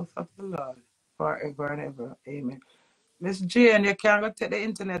in the house of the Lord forever and ever. Amen. Miss Jane, you can't go take the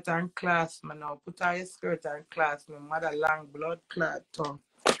internet and class me now. Put on your skirt and class me. Mother long blood clot tongue.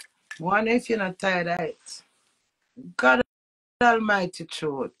 One if you're not tired of it. God Almighty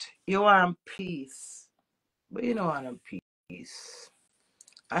truth. You want peace. But you don't want peace.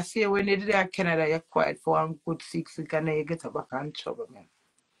 I see when you did that Canada, you're quiet for one good 6 weeks and then you get back and trouble, man.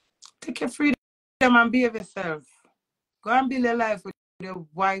 Take your freedom and behave yourself. Go and build your life with your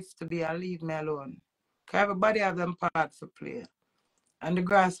wife to be and leave me alone. Because everybody have them parts to play. And the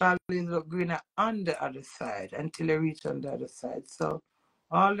grass always look greener on the other side until you reach on the other side. So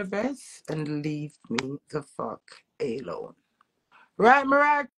all the best and leave me the fuck alone. Right,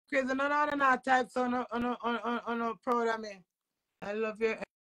 Mariah, crazy. No types on proud of me. I love your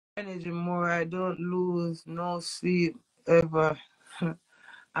energy more. I don't lose no sleep ever.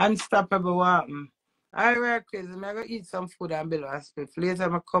 Unstoppable weapon. I work crazy. I'm going to eat some food and build a split.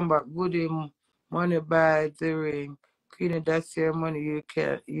 Later I come back. Good money by the ring. Queenie, that's your money. You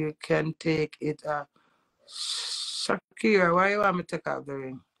can take it. Shakira, why you want me to take off the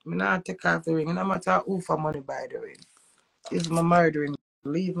ring? I'm not take off the ring. No matter who for money by the ring. It's my married ring.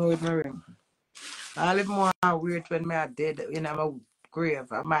 Leave me with my ring. I live more weird when me are dead in my grave.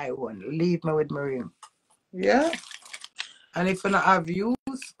 My one. Leave me with my ring. Yeah? And if you don't have use,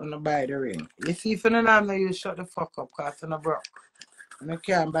 you don't buy the ring. You see, if you don't have no use, shut the fuck up because you're not broke. You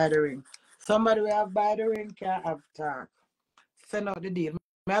can't buy the ring. Somebody will have buy the ring can't have talk. Send out the deal.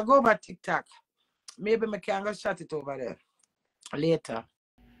 May I go over TikTok? Maybe I can go shut it over there later.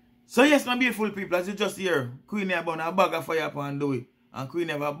 So yes, my beautiful people, as you just hear, Queenie about a bag of fire upon Dowey. And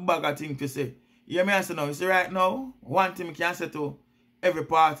Queenie have a bag of things to say. You hear me answer now? You see right now, one thing I can say to every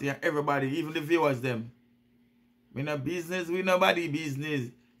party and everybody, even the viewers them. Me no business with nobody business.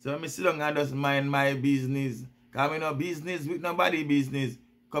 So me sit down and just mind my business. Cause me no business with nobody business.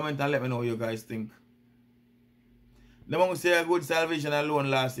 Comment and let me know what you guys think. The one who say a good salvation alone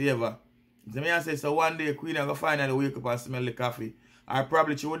last ever. So me I say so one day Queen I go finally wake up and smell the coffee. Or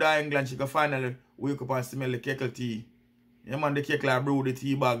probably she would have England, she go finally wake up and smell the kettle tea. Yeah man, the kettle brew the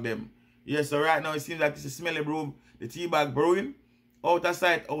tea bag them. Yeah, so right now it seems like it's a smelly brew, the tea bag brewing. Out of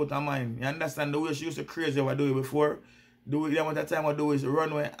sight, out of mind. You understand the way she used to crazy over do it before? Do it the amount of time I do is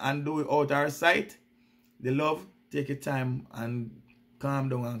run away and do it out of her sight. The love, take your time and calm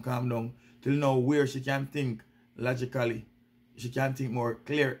down till now where she can think logically. She can think more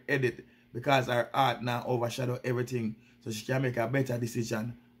clear-headed because her heart now overshadow everything. So she can make a better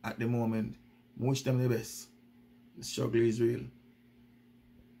decision at the moment. Wish them the best. The struggle is real.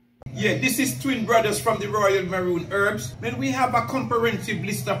 Yeah, this is Twin Brothers from the Royal Maroon Herbs. And we have a comprehensive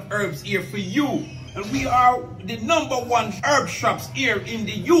list of herbs here for you. And we are the #1 herb shops here in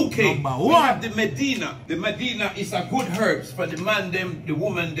the UK. #1. We have the Medina. The Medina is a good herbs for the man them, the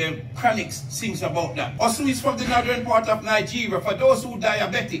woman them. Chronics sings about that. Also is from the northern part of Nigeria. For those who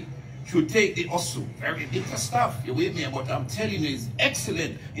diabetic, should take the Osu. Very bitter stuff, you with me? But I'm telling you, it's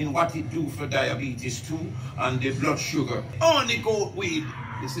excellent in what it do for diabetes too, and the blood sugar. Only goat weed.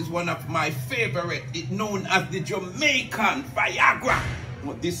 This is one of my favorite. It's known as the Jamaican Viagra.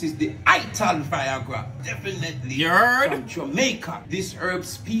 Well, this is the Ital Viagra. Definitely You heard? from Jamaica. This herb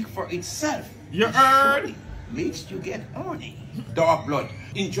speak for itself. You It heard? surely makes you get horny. Dark blood.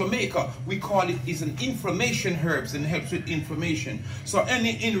 In Jamaica, we call it is an inflammation herbs and helps with inflammation. So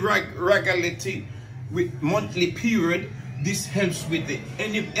any irregularity with monthly period, this helps with it.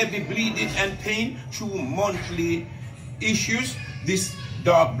 Any heavy bleeding and pain through monthly issues, this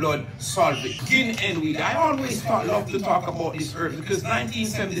dark blood solve it. Gin and weed. I always love to talk about this herb because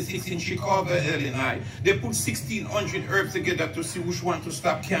 1976 in Chicago, Illinois, they put 1,600 herbs together to see which one to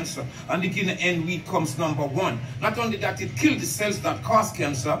stop cancer. And the gin and weed comes #1. Not only that, it kills the cells that cause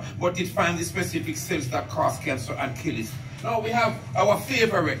cancer, but it finds the specific cells that cause cancer and kill it. Now we have our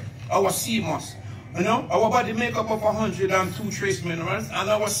favorite, our sea moss. You know, our body make up of 102 trace minerals, and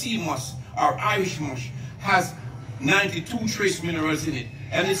our sea moss, our Irish moss, has 92 trace minerals in it,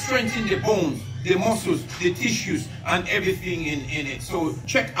 and it strengthens the bones, the muscles, the tissues, and everything in it. So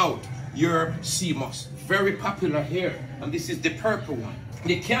check out your sea moss. Very popular here, and this is the purple one.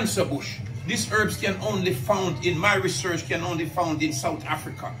 The cancer bush. These herbs can only found in my research can only found in South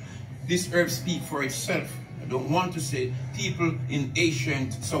Africa. This herb speak for itself. I don't want to say people in Asia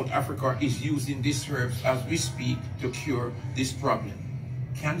and South Africa is using these herbs as we speak to cure this problem.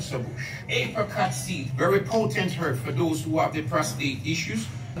 Cancer bush. Apricot seed, very potent herb for those who have the prostate issues.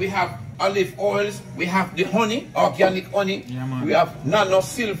 We have olive oils, we have the honey, organic honey, Yeah, we have nano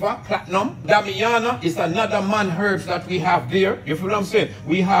silver, platinum. Damiana is another man herbs that we have there. You feel what I'm saying?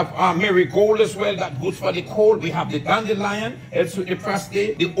 We have marigold as well, that good for the cold. We have the dandelion, helps with the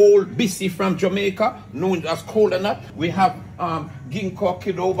prostate. The old bisi from Jamaica, known as cola nut. We have ginkgo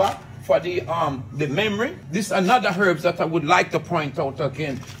biloba for the memory. This is another herbs that I would like to point out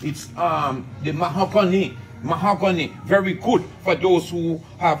again. It's the mahogany. Mahogany, very good for those who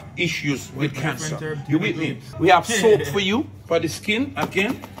have issues with cancer. You with me? We have soap for you for the skin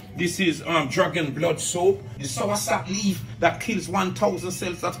again. This is dragon blood soap. The soursop leaf that kills 1,000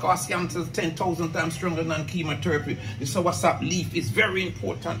 cells that cause cancer 10,000 times stronger than chemotherapy. The soursop leaf is very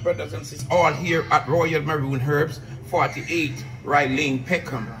important, brothers and sisters. All here at Royal Maroon Herbs, 48 Rye Lane,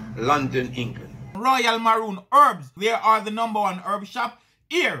 Peckham, London, England. Royal Maroon Herbs. They are the #1 herb shop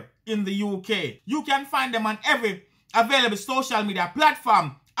here in the UK. You can find them on every available social media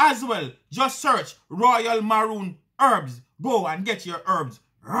platform as well. Just search Royal Maroon Herbs. Go and get your herbs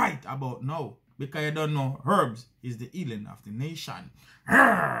right about now. Because you don't know, herbs is the healing of the nation.